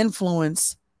the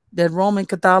influence that Roman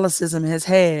Catholicism has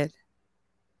had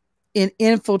in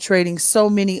infiltrating so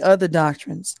many other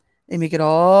doctrines. They make it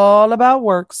all about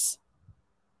works.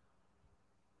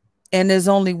 And there's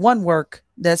only one work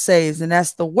that saves, and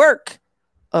that's the work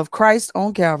of Christ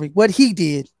on Calvary, what he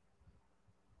did.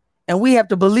 And we have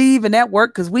to believe in that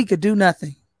work because we could do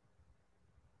nothing.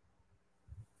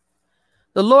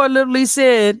 The Lord literally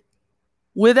said,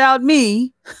 without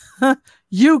me,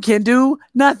 you can do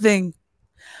nothing.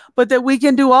 but that we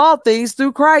can do all things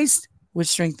through Christ, which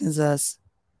strengthens us.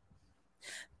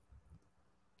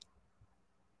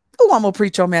 Oh, I'm going to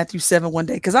preach on Matthew 7 one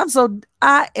day because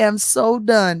I am so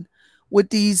done with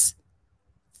these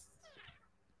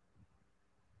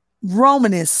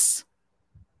Romanists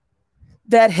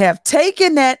that have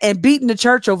taken that and beaten the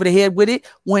church over the head with it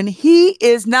when he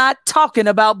is not talking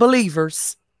about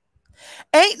believers.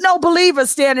 Ain't no believer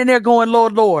standing there going,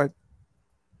 Lord, Lord.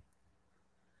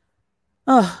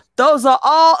 Those are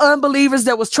all unbelievers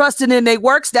that was trusting in their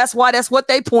works. That's what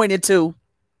they pointed to.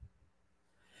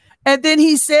 And then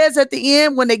he says at the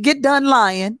end, when they get done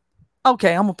lying,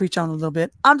 okay, I'm going to preach on a little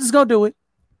bit. I'm just going to do it.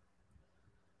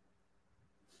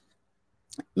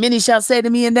 Many shall say to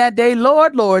me in that day,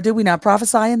 Lord, Lord, did we not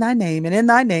prophesy in thy name? And in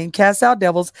thy name cast out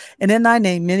devils, and in thy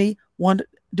name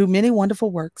do many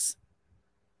wonderful works.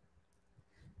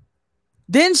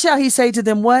 Then shall he say to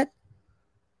them, what?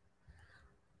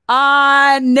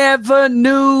 I never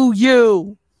knew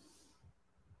you.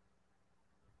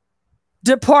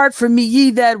 Depart from me,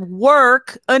 ye that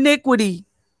work iniquity.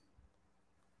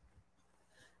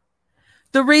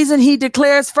 The reason he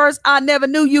declares first, I never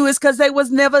knew you, is because they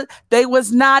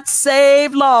was not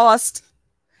saved, lost.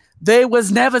 They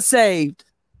was never saved.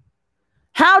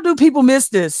 How do people miss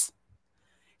this?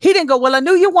 He didn't go, well, I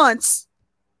knew you once,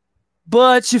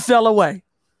 but you fell away.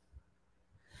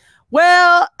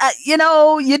 Well,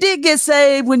 you did get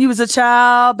saved when you was a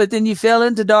child, but then you fell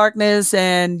into darkness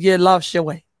and you lost your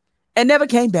way and never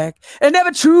came back and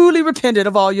never truly repented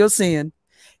of all your sin.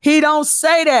 He don't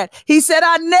say that. He said,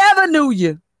 I never knew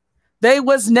you. They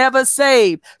was never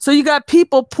saved. So you got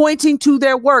people pointing to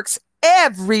their works.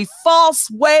 Every false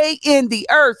way in the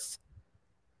earth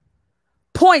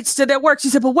points to their works.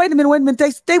 You said, but wait a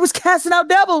minute. They was casting out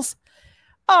devils.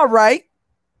 All right.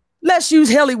 Let's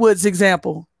use Hollywood's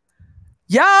example.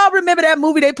 Y'all remember that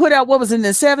movie they put out, what was it, in the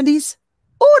 70s?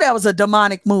 Oh, that was a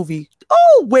demonic movie.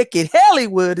 Oh, wicked.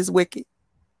 Hollywood is wicked.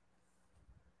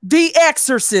 The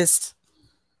Exorcist.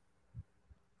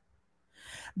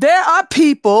 There are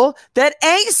people that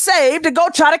ain't saved to go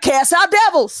try to cast out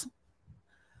devils.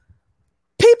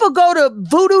 People go to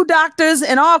voodoo doctors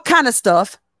and all kind of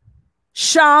stuff.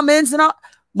 Shamans and all.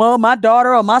 Well, my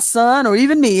daughter or my son or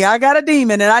even me, I got a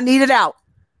demon and I need it out.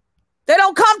 They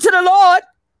don't come to the Lord.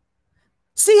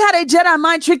 See how they Jedi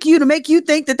mind trick you to make you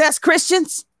think that that's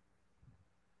Christians?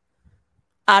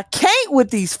 I can't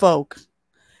with these folk.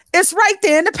 It's right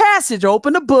there in the passage.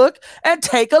 Open the book and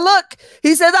take a look.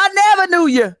 He says, I never knew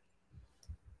you.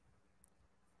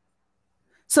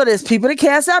 So there's people that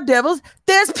cast out devils.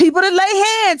 There's people that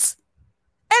lay hands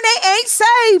and they ain't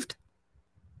saved.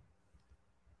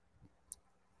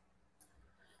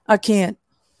 I can't.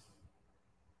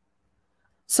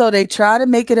 So they try to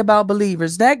make it about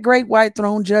believers. That great white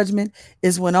throne judgment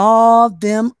is when all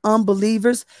them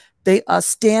unbelievers, they are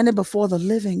standing before the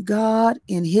living God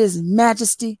in his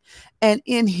majesty and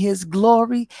in his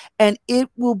glory, and it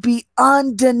will be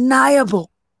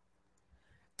undeniable.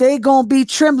 They gonna be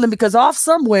trembling because off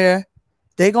somewhere,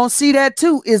 they gonna see that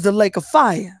too is the lake of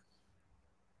fire.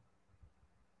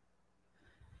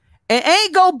 And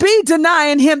ain't gonna be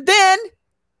denying him then.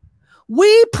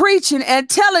 We preaching and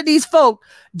telling these folk,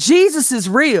 Jesus is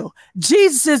real.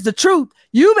 Jesus is the truth.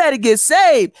 You better get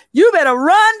saved. You better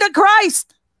run to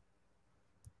Christ.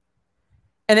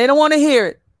 And they don't want to hear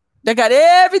it. They got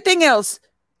everything else,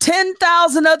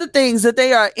 10,000 other things that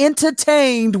they are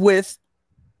entertained with.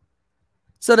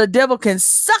 So the devil can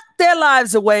suck their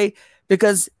lives away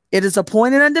because it is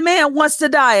appointed unto man once to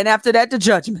die. And after that, the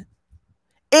judgment.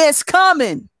 It's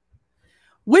coming.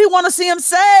 We want to see him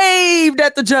saved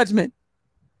at the judgment.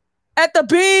 At the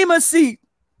bema seat.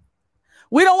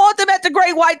 We don't want them at the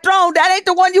great white throne. That ain't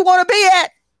the one you want to be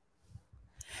at.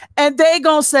 And they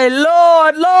gonna say,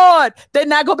 Lord, Lord. They're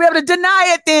not gonna be able to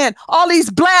deny it then. All these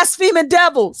blaspheming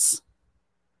devils.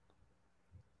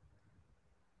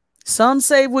 Some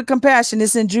save with compassion.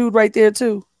 It's in Jude right there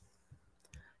too.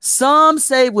 Some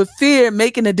save with fear,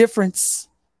 making a difference.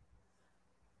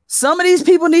 Some of these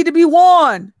people need to be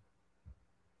warned.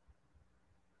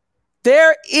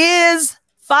 There is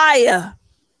fire.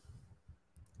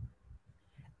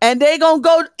 And they gonna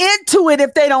go into it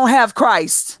if they don't have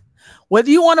Christ. Whether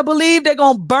you want to believe they're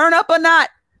gonna burn up or not,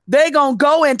 they're gonna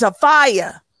go into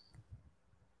fire.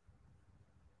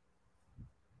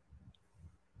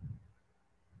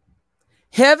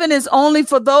 Heaven is only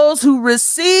for those who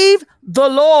receive the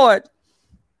Lord.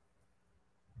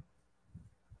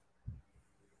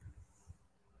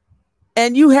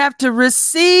 And you have to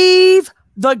receive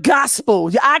the gospel.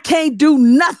 I can't do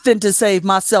nothing to save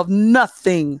myself.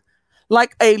 Nothing.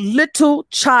 like a little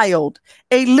child.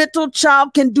 A little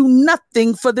child can do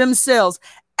nothing for themselves.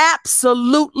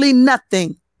 Absolutely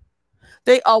nothing.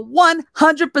 They are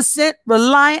 100%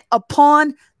 reliant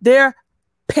upon their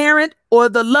parent or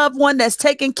the loved one that's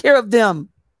taking care of them.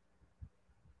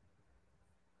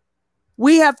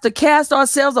 We have to cast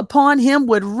ourselves upon him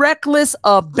with reckless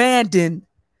abandon.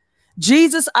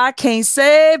 Jesus, I can't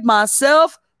save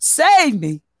myself. Save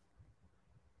me.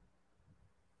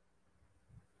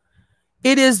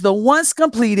 It is the once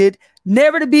completed,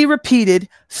 never to be repeated,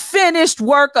 finished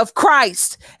work of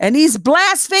Christ. And these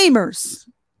blasphemers,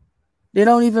 they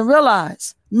don't even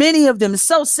realize. Many of them are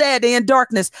so sad they're in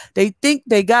darkness. They think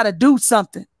they got to do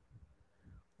something.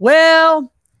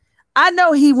 Well, I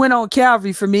know he went on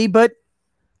Calvary for me, but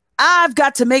I've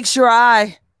got to make sure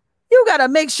you got to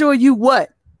make sure you what?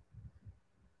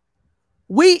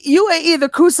 You are either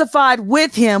crucified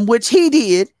with him, which he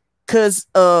did, because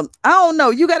I don't know.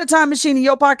 You got a time machine in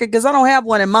your pocket because I don't have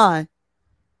one in mine.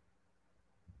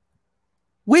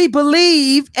 We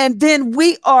believe, and then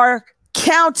we are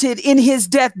counted in his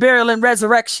death, burial, and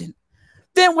resurrection.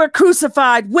 Then we're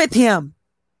crucified with him.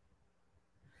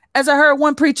 As I heard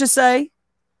one preacher say,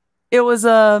 it was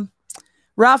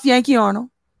Ralph Yankee Arnold.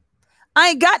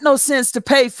 I ain't got no sins to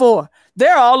pay for.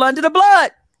 They're all under the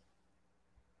blood.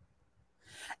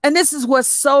 And this is what's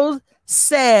so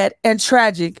sad and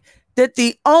tragic, that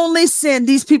the only sin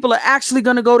these people are actually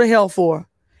going to go to hell for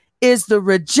is the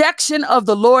rejection of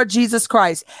the Lord Jesus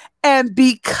Christ. And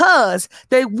because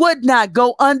they would not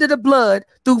go under the blood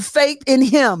through faith in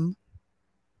him,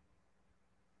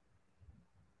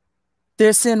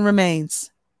 their sin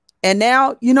remains. And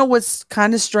now, you know what's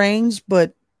kind of strange,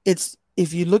 but it's,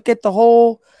 if you look at the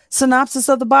whole synopsis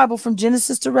of the Bible from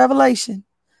Genesis to Revelation,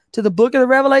 to the book of the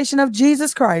Revelation of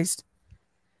Jesus Christ,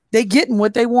 they getting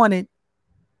what they wanted.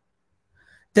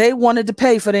 They wanted to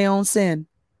pay for their own sin.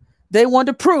 They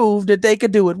wanted to prove that they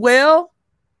could do it. Well,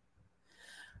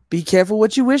 be careful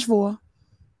what you wish for.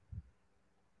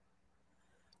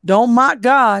 Don't mock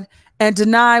God and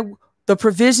deny the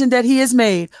provision that he has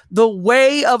made. The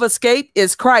way of escape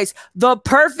is Christ. The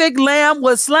perfect lamb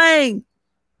was slain.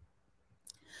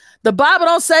 The Bible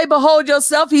don't say, behold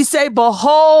yourself. He say,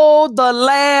 behold the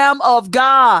Lamb of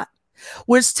God,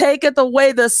 which taketh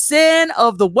away the sin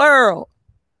of the world.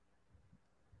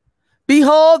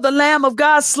 Behold the Lamb of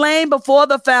God slain before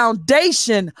the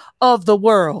foundation of the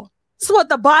world. This is what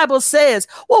the Bible says.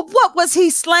 Well, what was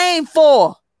he slain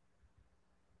for?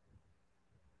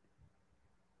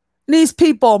 These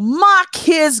people mock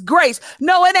his grace.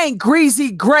 No, it ain't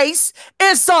greasy grace.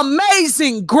 It's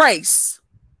amazing grace.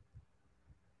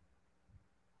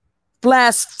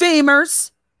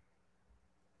 Blasphemers.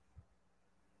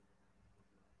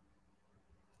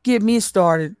 Get me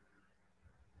started.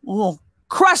 We'll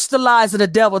crush the lies of the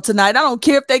devil tonight. I don't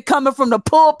care if they coming from the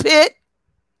pulpit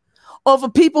or for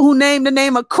people who name the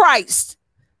name of Christ.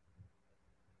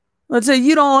 Until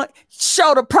you don't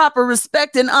show the proper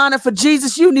respect and honor for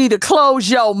Jesus, you need to close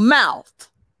your mouth.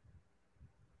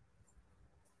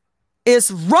 It's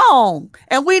wrong,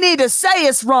 and we need to say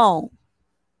it's wrong.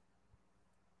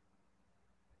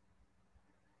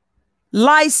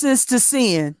 License to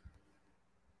sin.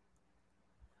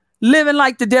 Living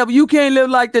like the devil. You can't live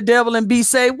like the devil and be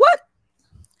saved. What?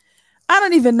 I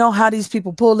don't even know how these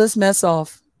people pull this mess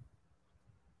off.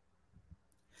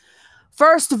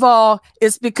 First of all,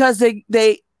 it's because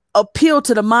they appeal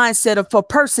to the mindset of a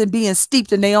person being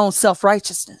steeped in their own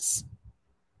self-righteousness.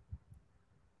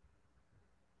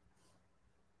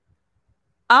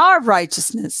 Our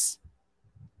righteousness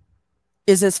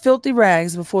is as filthy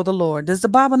rags before the Lord. Does the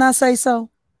Bible not say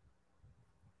so?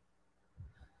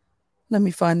 Let me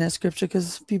find that scripture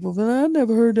because people, I've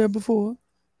never heard that before.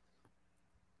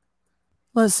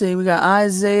 Let's see. We got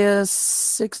Isaiah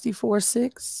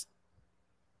 64:6.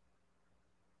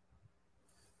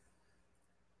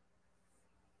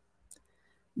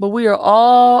 But we are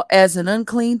all as an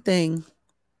unclean thing,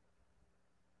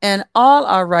 and all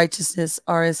our righteousness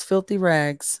are as filthy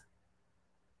rags.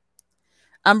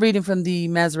 I'm reading from the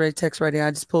Masoretic text right here.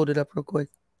 I just pulled it up real quick.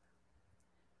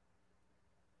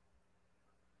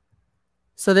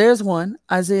 So there's one,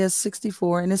 Isaiah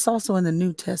 64, and it's also in the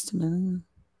New Testament.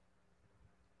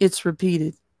 It's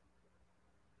repeated.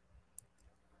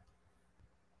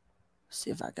 See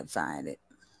if I can find it.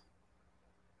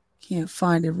 Can't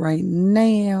find it right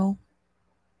now.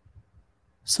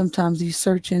 Sometimes these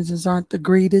search engines aren't the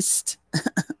greatest.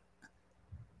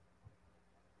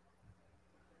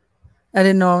 I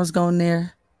didn't know I was going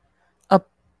there.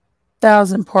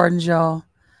 1,000 pardons, y'all.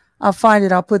 I'll find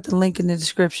it. I'll put the link in the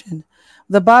description.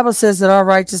 The Bible says that our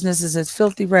righteousness is as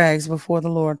filthy rags before the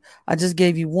Lord. I just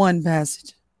gave you one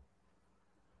passage.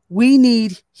 We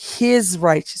need his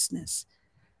righteousness.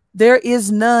 There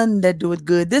is none that doeth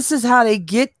good. This is how they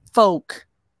get folk.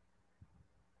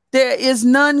 There is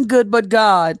none good but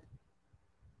God.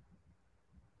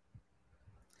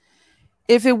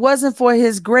 If it wasn't for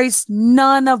his grace,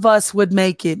 none of us would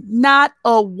make it. Not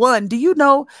a one. Do you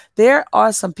know there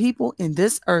are some people in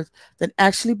this earth that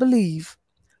actually believe,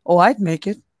 oh, I'd make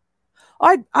it.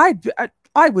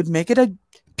 I would make it.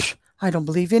 I don't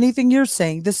believe anything you're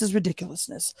saying. This is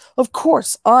ridiculousness. Of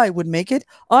course I would make it.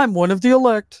 I'm one of the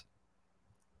elect.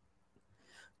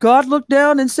 God looked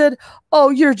down and said, oh,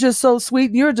 you're just so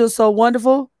sweet. You're just so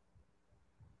wonderful.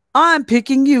 I'm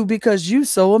picking you because you're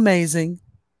so amazing.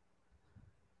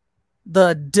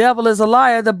 The devil is a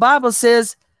liar. The Bible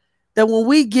says that when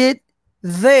we get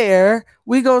there,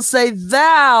 we going to say,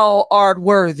 thou art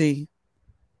worthy.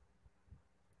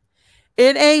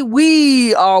 It ain't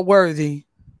we are worthy.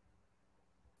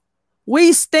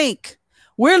 We stink.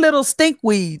 We're little stink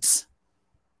weeds.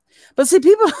 But see,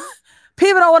 people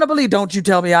don't want to believe. Don't you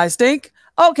tell me I stink.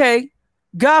 Okay.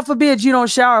 God forbid you don't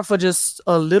shower for just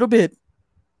a little bit.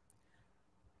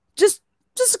 Just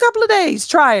a couple of days.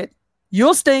 Try it.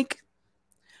 You'll stink.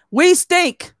 We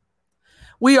stink.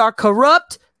 We are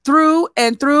corrupt through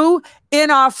and through. In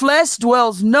our flesh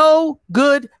dwells no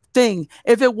good thing.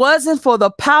 If it wasn't for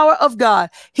the power of God,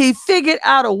 he figured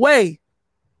out a way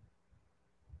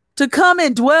to come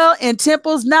and dwell in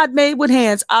temples not made with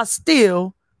hands. I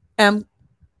still am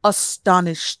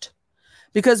astonished.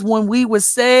 Because when we were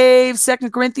saved,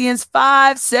 2 Corinthians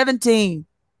 5:17,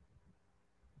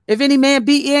 if any man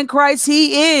be in Christ,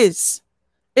 he is.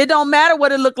 It don't matter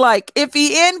what it look like. If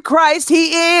he in Christ,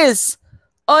 he is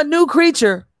a new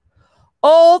creature.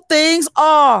 Old things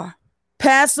are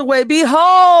passed away.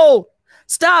 Behold,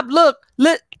 stop, look,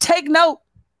 take note,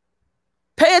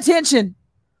 pay attention.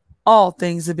 All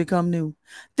things have become new.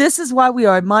 This is why we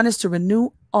are admonished to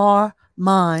renew our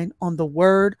mind on the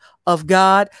word of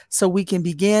God so we can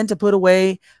begin to put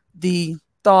away the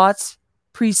thoughts,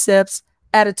 precepts,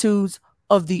 attitudes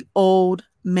of the old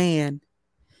man.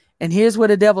 And here's where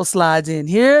the devil slides in.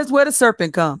 Here's where the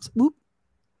serpent comes. Whoop.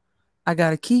 I got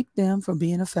to keep them from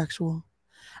being effectual.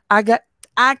 I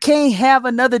can't have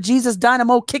another Jesus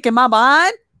dynamo kicking my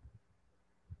behind.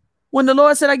 When the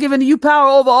Lord said, I give unto you power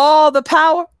over all the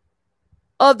power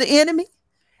of the enemy,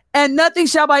 and nothing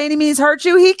shall by any means hurt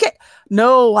you. He can't.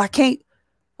 No, I can't.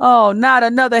 Oh, not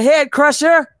another head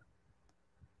crusher.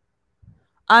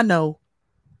 I know.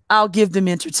 I'll give them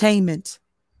entertainment.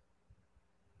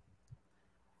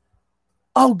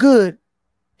 Oh, good.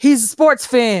 He's a sports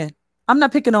fan. I'm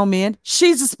not picking on men.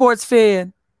 She's a sports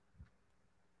fan.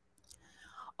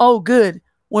 Oh, good.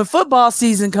 When football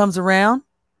season comes around,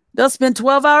 they'll spend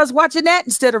 12 hours watching that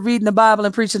instead of reading the Bible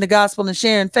and preaching the gospel and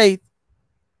sharing faith.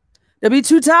 They'll be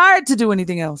too tired to do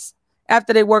anything else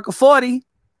after they work a 40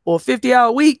 or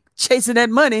 50-hour week chasing that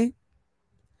money.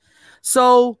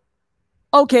 So,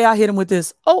 okay, I hit them with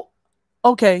this. Oh,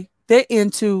 okay. They're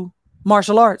into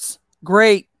martial arts.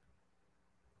 Great.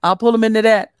 I'll pull them into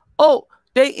that. Oh,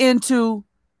 they into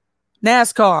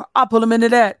NASCAR. I'll pull them into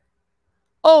that.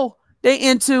 Oh, they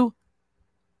into,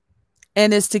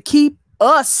 and it's to keep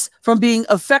us from being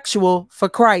effectual for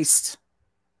Christ.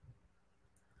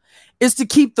 It's to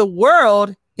keep the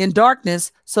world in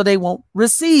darkness so they won't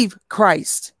receive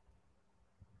Christ.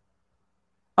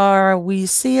 Are we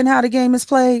seeing how the game is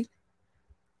played?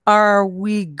 Are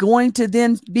we going to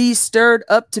then be stirred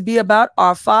up to be about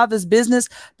our Father's business?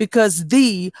 Because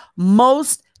the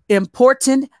most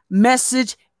important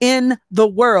message in the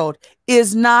world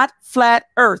is not flat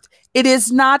earth. It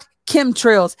is not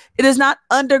chemtrails. It is not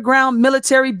underground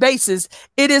military bases.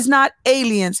 It is not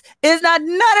aliens. It is not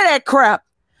none of that crap,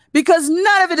 because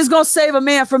none of it is going to save a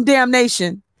man from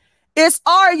damnation. It's,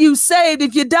 are you saved?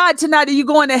 If you died tonight, are you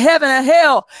going to heaven or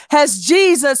hell? Has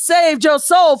Jesus saved your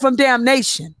soul from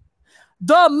damnation?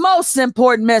 The most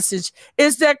important message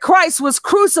is that Christ was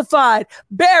crucified,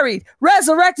 buried,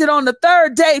 resurrected on the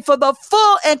third day for the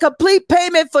full and complete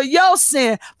payment for your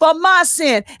sin, for my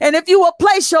sin. And if you will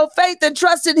place your faith and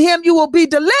trust in him, you will be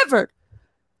delivered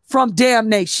from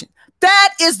damnation.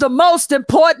 That is the most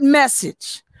important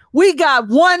message. We got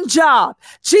one job.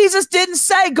 Jesus didn't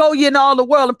say go ye in all the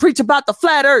world and preach about the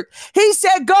flat earth. He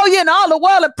said go ye in all the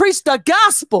world and preach the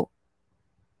gospel.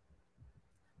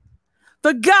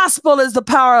 The gospel is the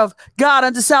power of God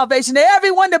unto salvation to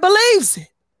everyone that believes it.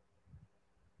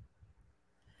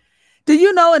 Do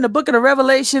you know in the book of the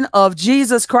Revelation of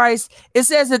Jesus Christ, it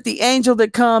says that the angel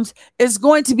that comes is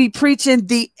going to be preaching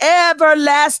the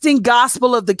everlasting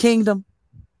gospel of the kingdom.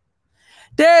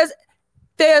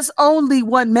 There's only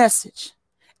one message,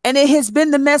 and it has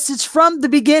been the message from the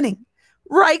beginning.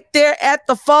 Right there at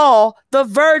the fall, the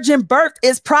virgin birth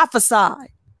is prophesied.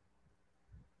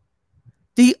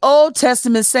 The Old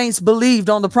Testament saints believed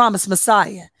on the promised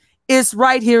Messiah. It's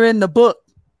right here in the book.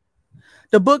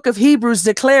 The book of Hebrews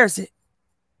declares it.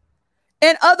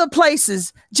 In other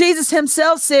places, Jesus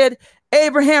himself said,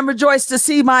 Abraham rejoiced to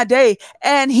see my day,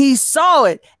 and he saw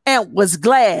it and was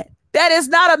glad. That is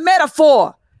not a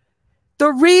metaphor.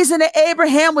 The reason that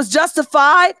Abraham was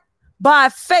justified by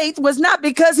faith was not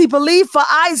because he believed for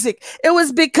Isaac. It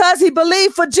was because he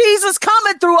believed for Jesus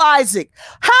coming through Isaac.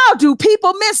 How do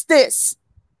people miss this?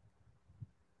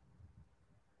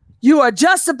 You are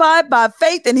justified by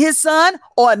faith in his son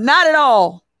or not at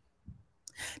all.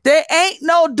 There ain't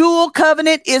no dual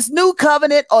covenant. It's new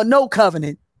covenant or no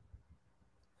covenant.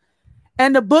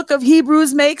 And the book of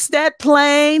Hebrews makes that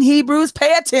plain. Hebrews,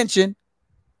 pay attention.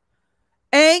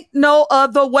 Ain't no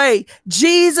other way.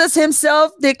 Jesus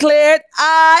himself declared,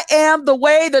 I am the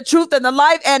way, the truth, and the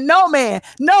life, and no man,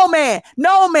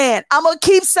 I'm going to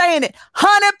keep saying it,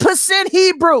 100%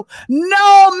 Hebrew,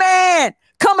 no man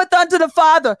cometh unto the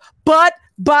Father but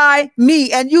by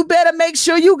me. And you better make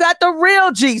sure you got the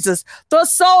real Jesus, the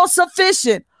sole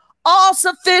sufficient, all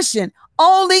sufficient,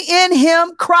 only in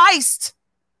him Christ.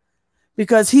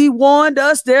 Because he warned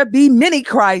us there be many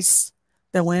Christs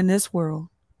that were in this world.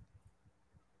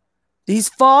 These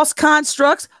false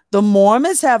constructs, the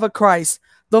Mormons have a Christ.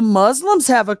 The Muslims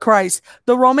have a Christ.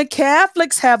 The Roman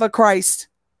Catholics have a Christ.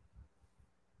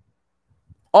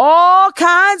 All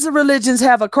kinds of religions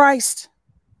have a Christ.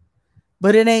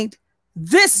 But it ain't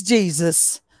this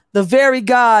Jesus, the very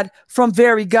God from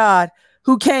very God,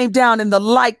 who came down in the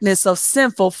likeness of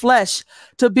sinful flesh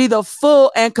to be the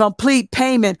full and complete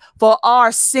payment for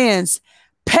our sins,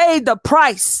 paid the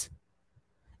price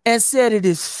and said it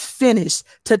is finished.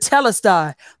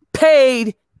 Tetelestai,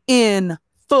 paid in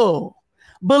full.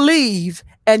 Believe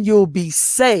and you'll be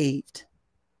saved.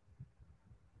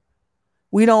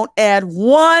 We don't add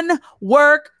one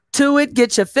work to it.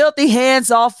 Get your filthy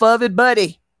hands off of it,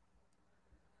 buddy.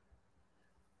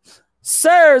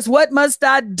 Sirs, what must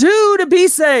I do to be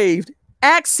saved?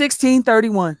 Acts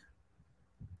 16:31.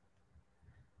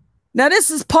 Now,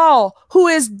 this is Paul, who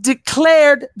has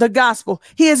declared the gospel.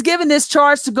 He has given this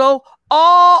charge to go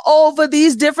all over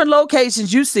these different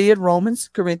locations. You see it, Romans,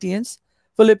 Corinthians,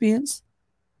 Philippians.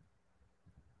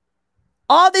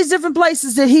 All these different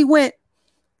places that he went,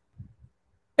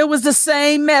 it was the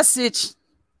same message.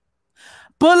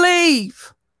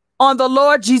 Believe on the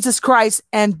Lord Jesus Christ,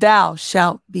 and thou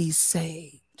shalt be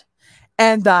saved,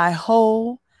 and thy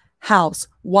whole house.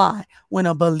 Why? When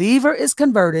a believer is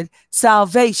converted,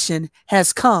 salvation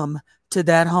has come to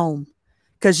that home.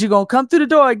 Because you're going to come through the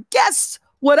door. Guess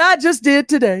what I just did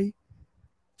today?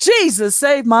 Jesus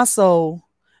saved my soul.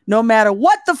 No matter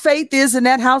what the faith is in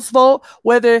that household,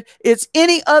 whether it's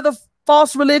any other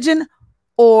false religion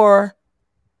or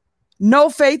no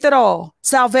faith at all,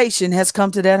 salvation has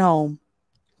come to that home.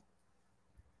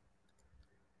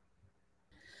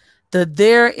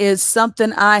 There is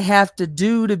something I have to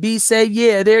do to be saved.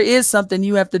 Yeah, there is something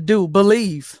you have to do.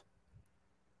 Believe.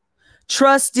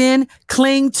 Trust in,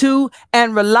 cling to,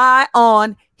 and rely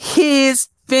on his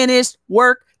finished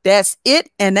work. That's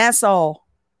it, and that's all.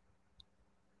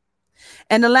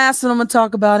 And the last one I'm going to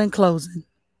talk about in closing.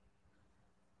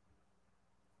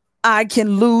 I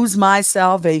can lose my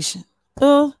salvation.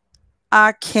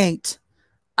 I can't.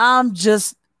 I'm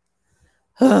just...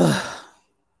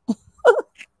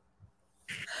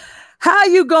 How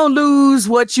you gonna lose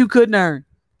what you couldn't earn?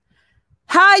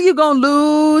 How you gonna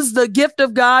lose the gift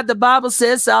of God? The Bible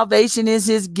says salvation is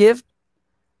his gift.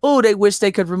 Oh, they wish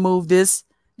they could remove this.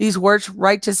 These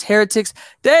righteous heretics,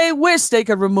 they wish they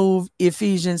could remove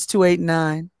Ephesians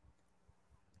 2:8-9.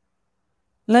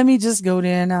 Let me just go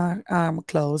there and I'm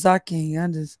close. I can't. I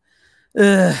just,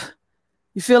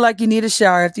 you feel like you need a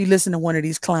shower after you listen to one of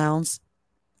these clowns.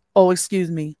 Oh,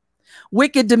 excuse me.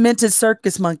 Wicked, demented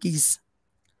circus monkeys.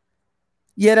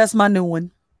 Yeah, that's my new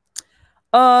one.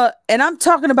 And I'm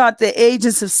talking about the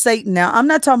agents of Satan now. I'm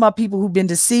not talking about people who've been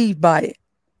deceived by it.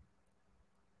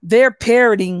 They're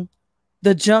parroting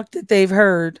the junk that they've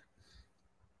heard.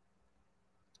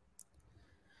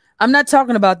 I'm not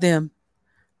talking about them.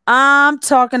 I'm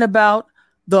talking about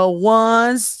the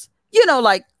ones,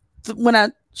 like when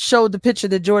I showed the picture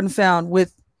that Jordan found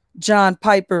with John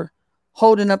Piper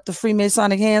holding up the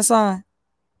Freemasonic hand sign.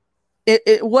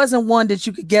 It wasn't one that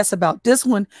you could guess about. This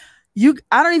one,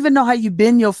 I don't even know how you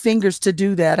bend your fingers to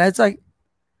do that. It's like,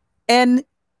 and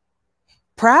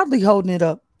proudly holding it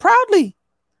up, proudly.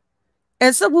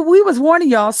 And so we was warning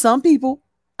y'all, some people,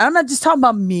 I'm not just talking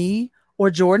about me or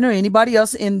Jordan or anybody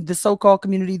else in the so-called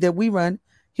community that we run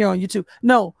here on YouTube.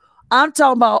 No, I'm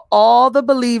talking about all the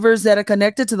believers that are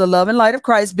connected to the love and light of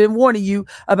Christ, been warning you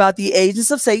about the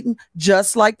agents of Satan,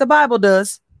 just like the Bible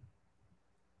does.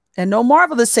 And no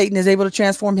marvel that Satan is able to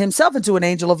transform himself into an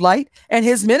angel of light and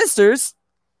his ministers.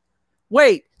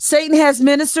 Wait, Satan has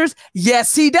ministers?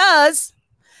 Yes, he does.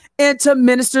 Into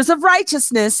ministers of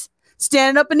righteousness,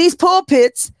 standing up in these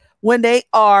pulpits when they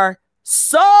are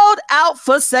sold out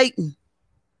for Satan,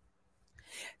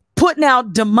 putting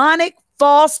out demonic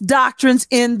false doctrines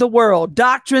in the world,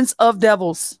 doctrines of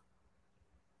devils.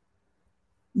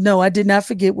 No, I did not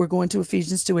forget. We're going to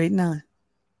Ephesians 2:8-9.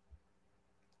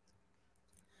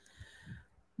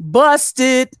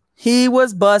 Busted. He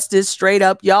was busted straight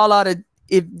up. Y'all ought to,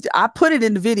 if I put it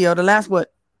in the video, the last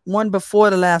one before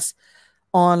the last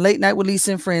on Late Night with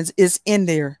Lisa and Friends is in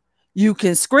there. You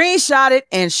can screenshot it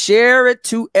and share it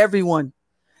to everyone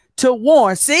to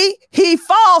warn. See, he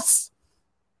false.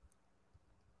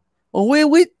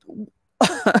 When we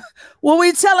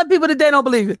telling people that they don't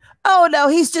believe it, oh no,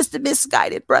 he's just a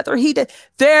misguided brother.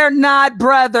 They're not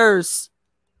brothers.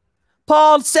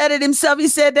 Paul said it himself. He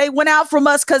said they went out from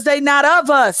us because they not of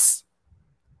us.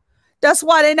 That's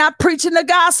why they're not preaching the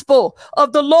gospel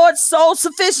of the Lord's sole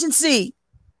sufficiency.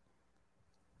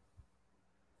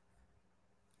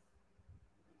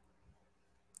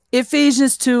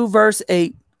 Ephesians 2 verse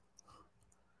 8.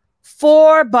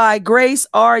 For by grace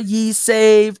are ye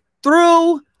saved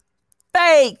through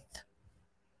faith,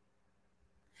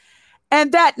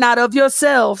 and that not of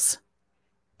yourselves.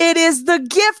 It is the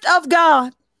gift of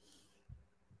God,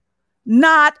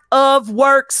 not of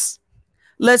works,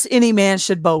 lest any man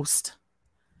should boast.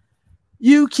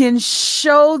 You can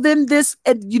show them this,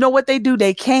 and you know what they do?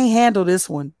 They can't handle this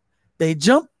one. They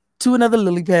jump to another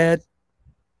lily pad.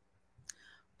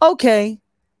 Okay.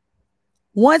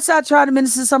 Once I try to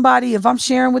minister to somebody, if I'm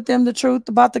sharing with them the truth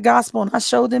about the gospel and I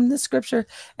show them the scripture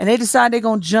and they decide they're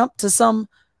going to jump to some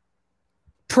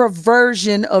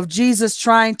perversion of Jesus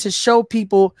trying to show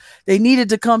people they needed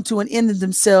to come to an end of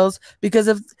themselves, because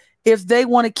if they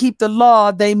want to keep the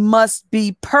law, they must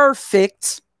be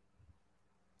perfect.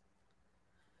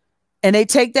 And they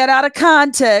take that out of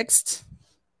context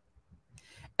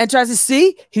and tries to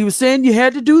see, he was saying you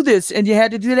had to do this and you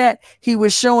had to do that. He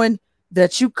was showing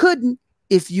that you couldn't,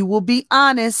 if you will be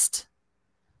honest,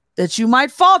 that you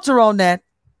might falter on that.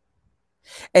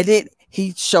 And then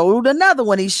he showed another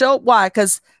one. He showed why,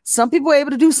 because some people were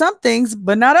able to do some things,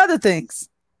 but not other things.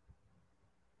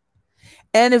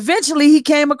 And eventually he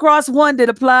came across one that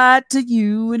applied to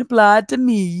you and applied to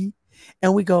me.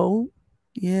 And we go,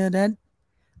 yeah, that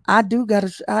I do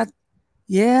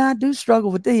I do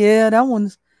struggle with that. Yeah, that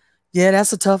one's, yeah,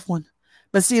 that's a tough one.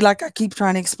 But see, like I keep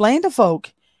trying to explain to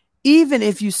folk, even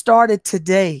if you started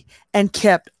today and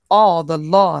kept all the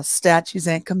laws, statutes,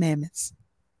 and commandments,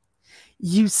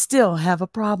 you still have a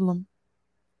problem,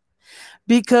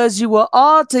 because you were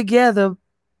altogether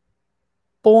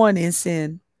born in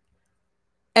sin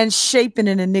and shapen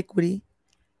in iniquity.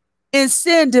 In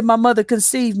sin did my mother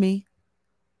conceive me.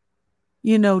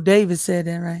 You know, David said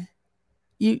that, right?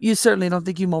 You certainly don't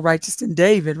think you're more righteous than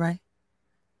David, right?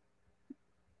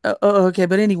 Okay,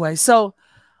 but anyway, so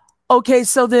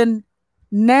then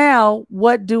now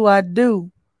what do I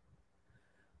do?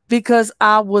 Because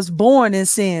I was born in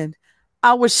sin.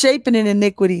 I was shapen in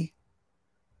iniquity.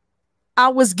 I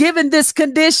was given this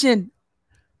condition.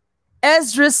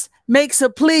 Esdras makes a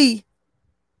plea,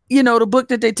 you know, the book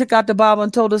that they took out the Bible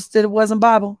and told us that it wasn't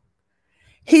Bible.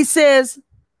 He says,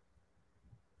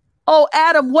 oh,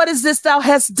 Adam, what is this thou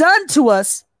hast done to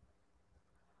us?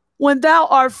 When thou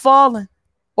art fallen,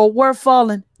 or were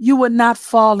fallen, you were not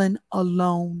fallen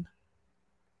alone.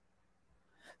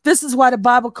 This is why the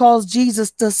Bible calls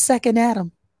Jesus the second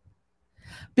Adam,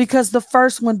 because the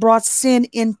first one brought sin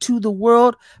into the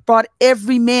world, brought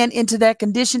every man into that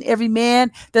condition. Every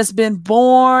man that's been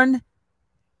born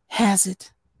has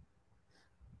it.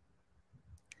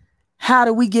 How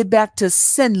do we get back to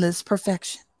sinless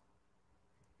perfection?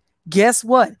 Guess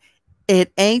what?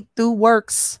 It ain't through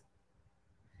works.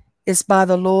 It's by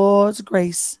the Lord's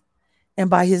grace and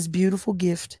by his beautiful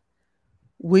gift.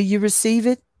 Will you receive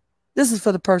it? This is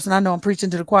for the person. I know I'm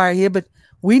preaching to the choir here, but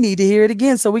we need to hear it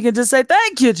again so we can just say,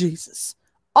 thank you, Jesus.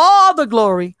 All the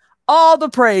glory, all the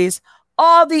praise,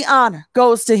 all the honor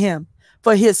goes to him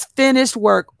for his finished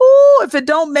work. Ooh, if it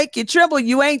don't make you tremble,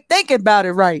 you ain't thinking about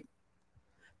it right.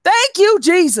 Thank you,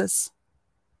 Jesus,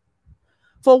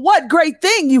 for what great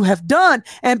thing you have done,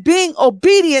 and being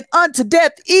obedient unto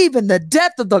death, even the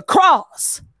death of the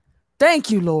cross. Thank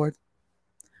you, Lord,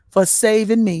 for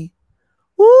saving me.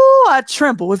 Ooh, I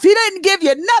tremble. If he didn't give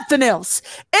you nothing else,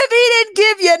 if he didn't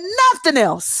give you nothing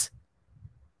else,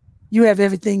 you have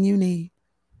everything you need.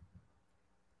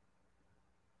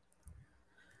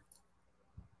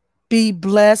 Be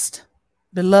blessed,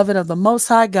 beloved of the Most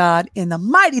High God, in the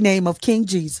mighty name of King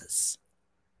Jesus.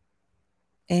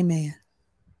 Amen.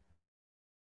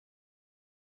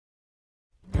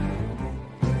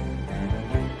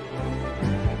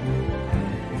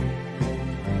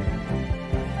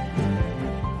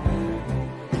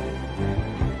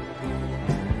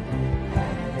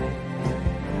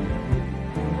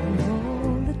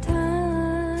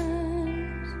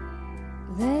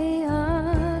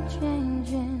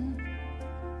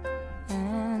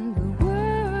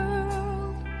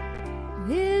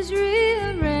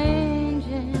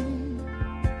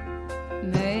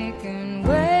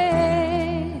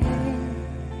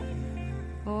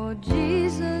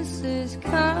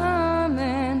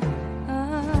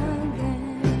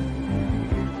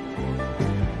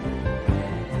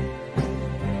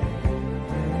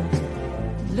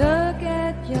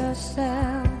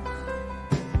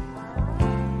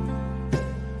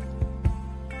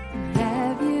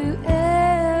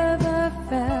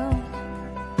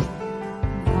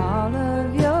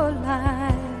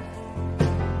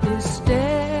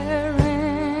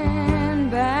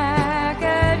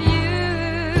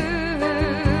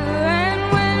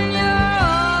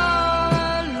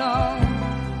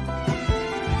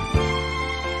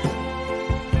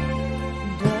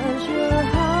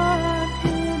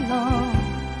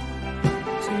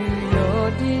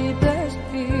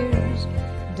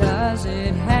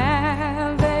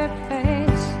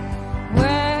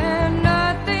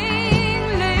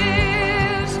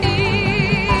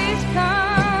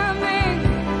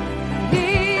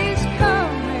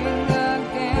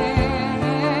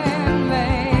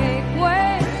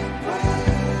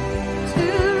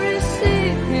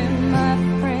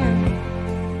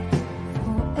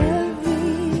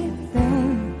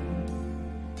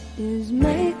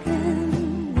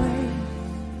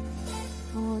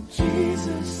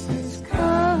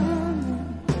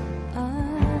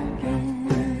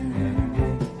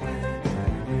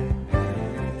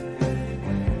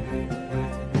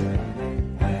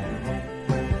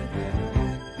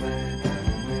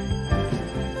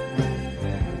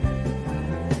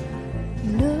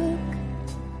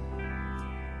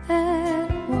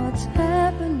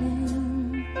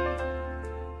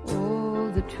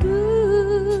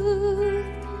 Truth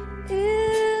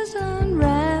is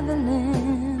unraveling,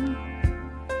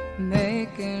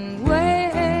 making way.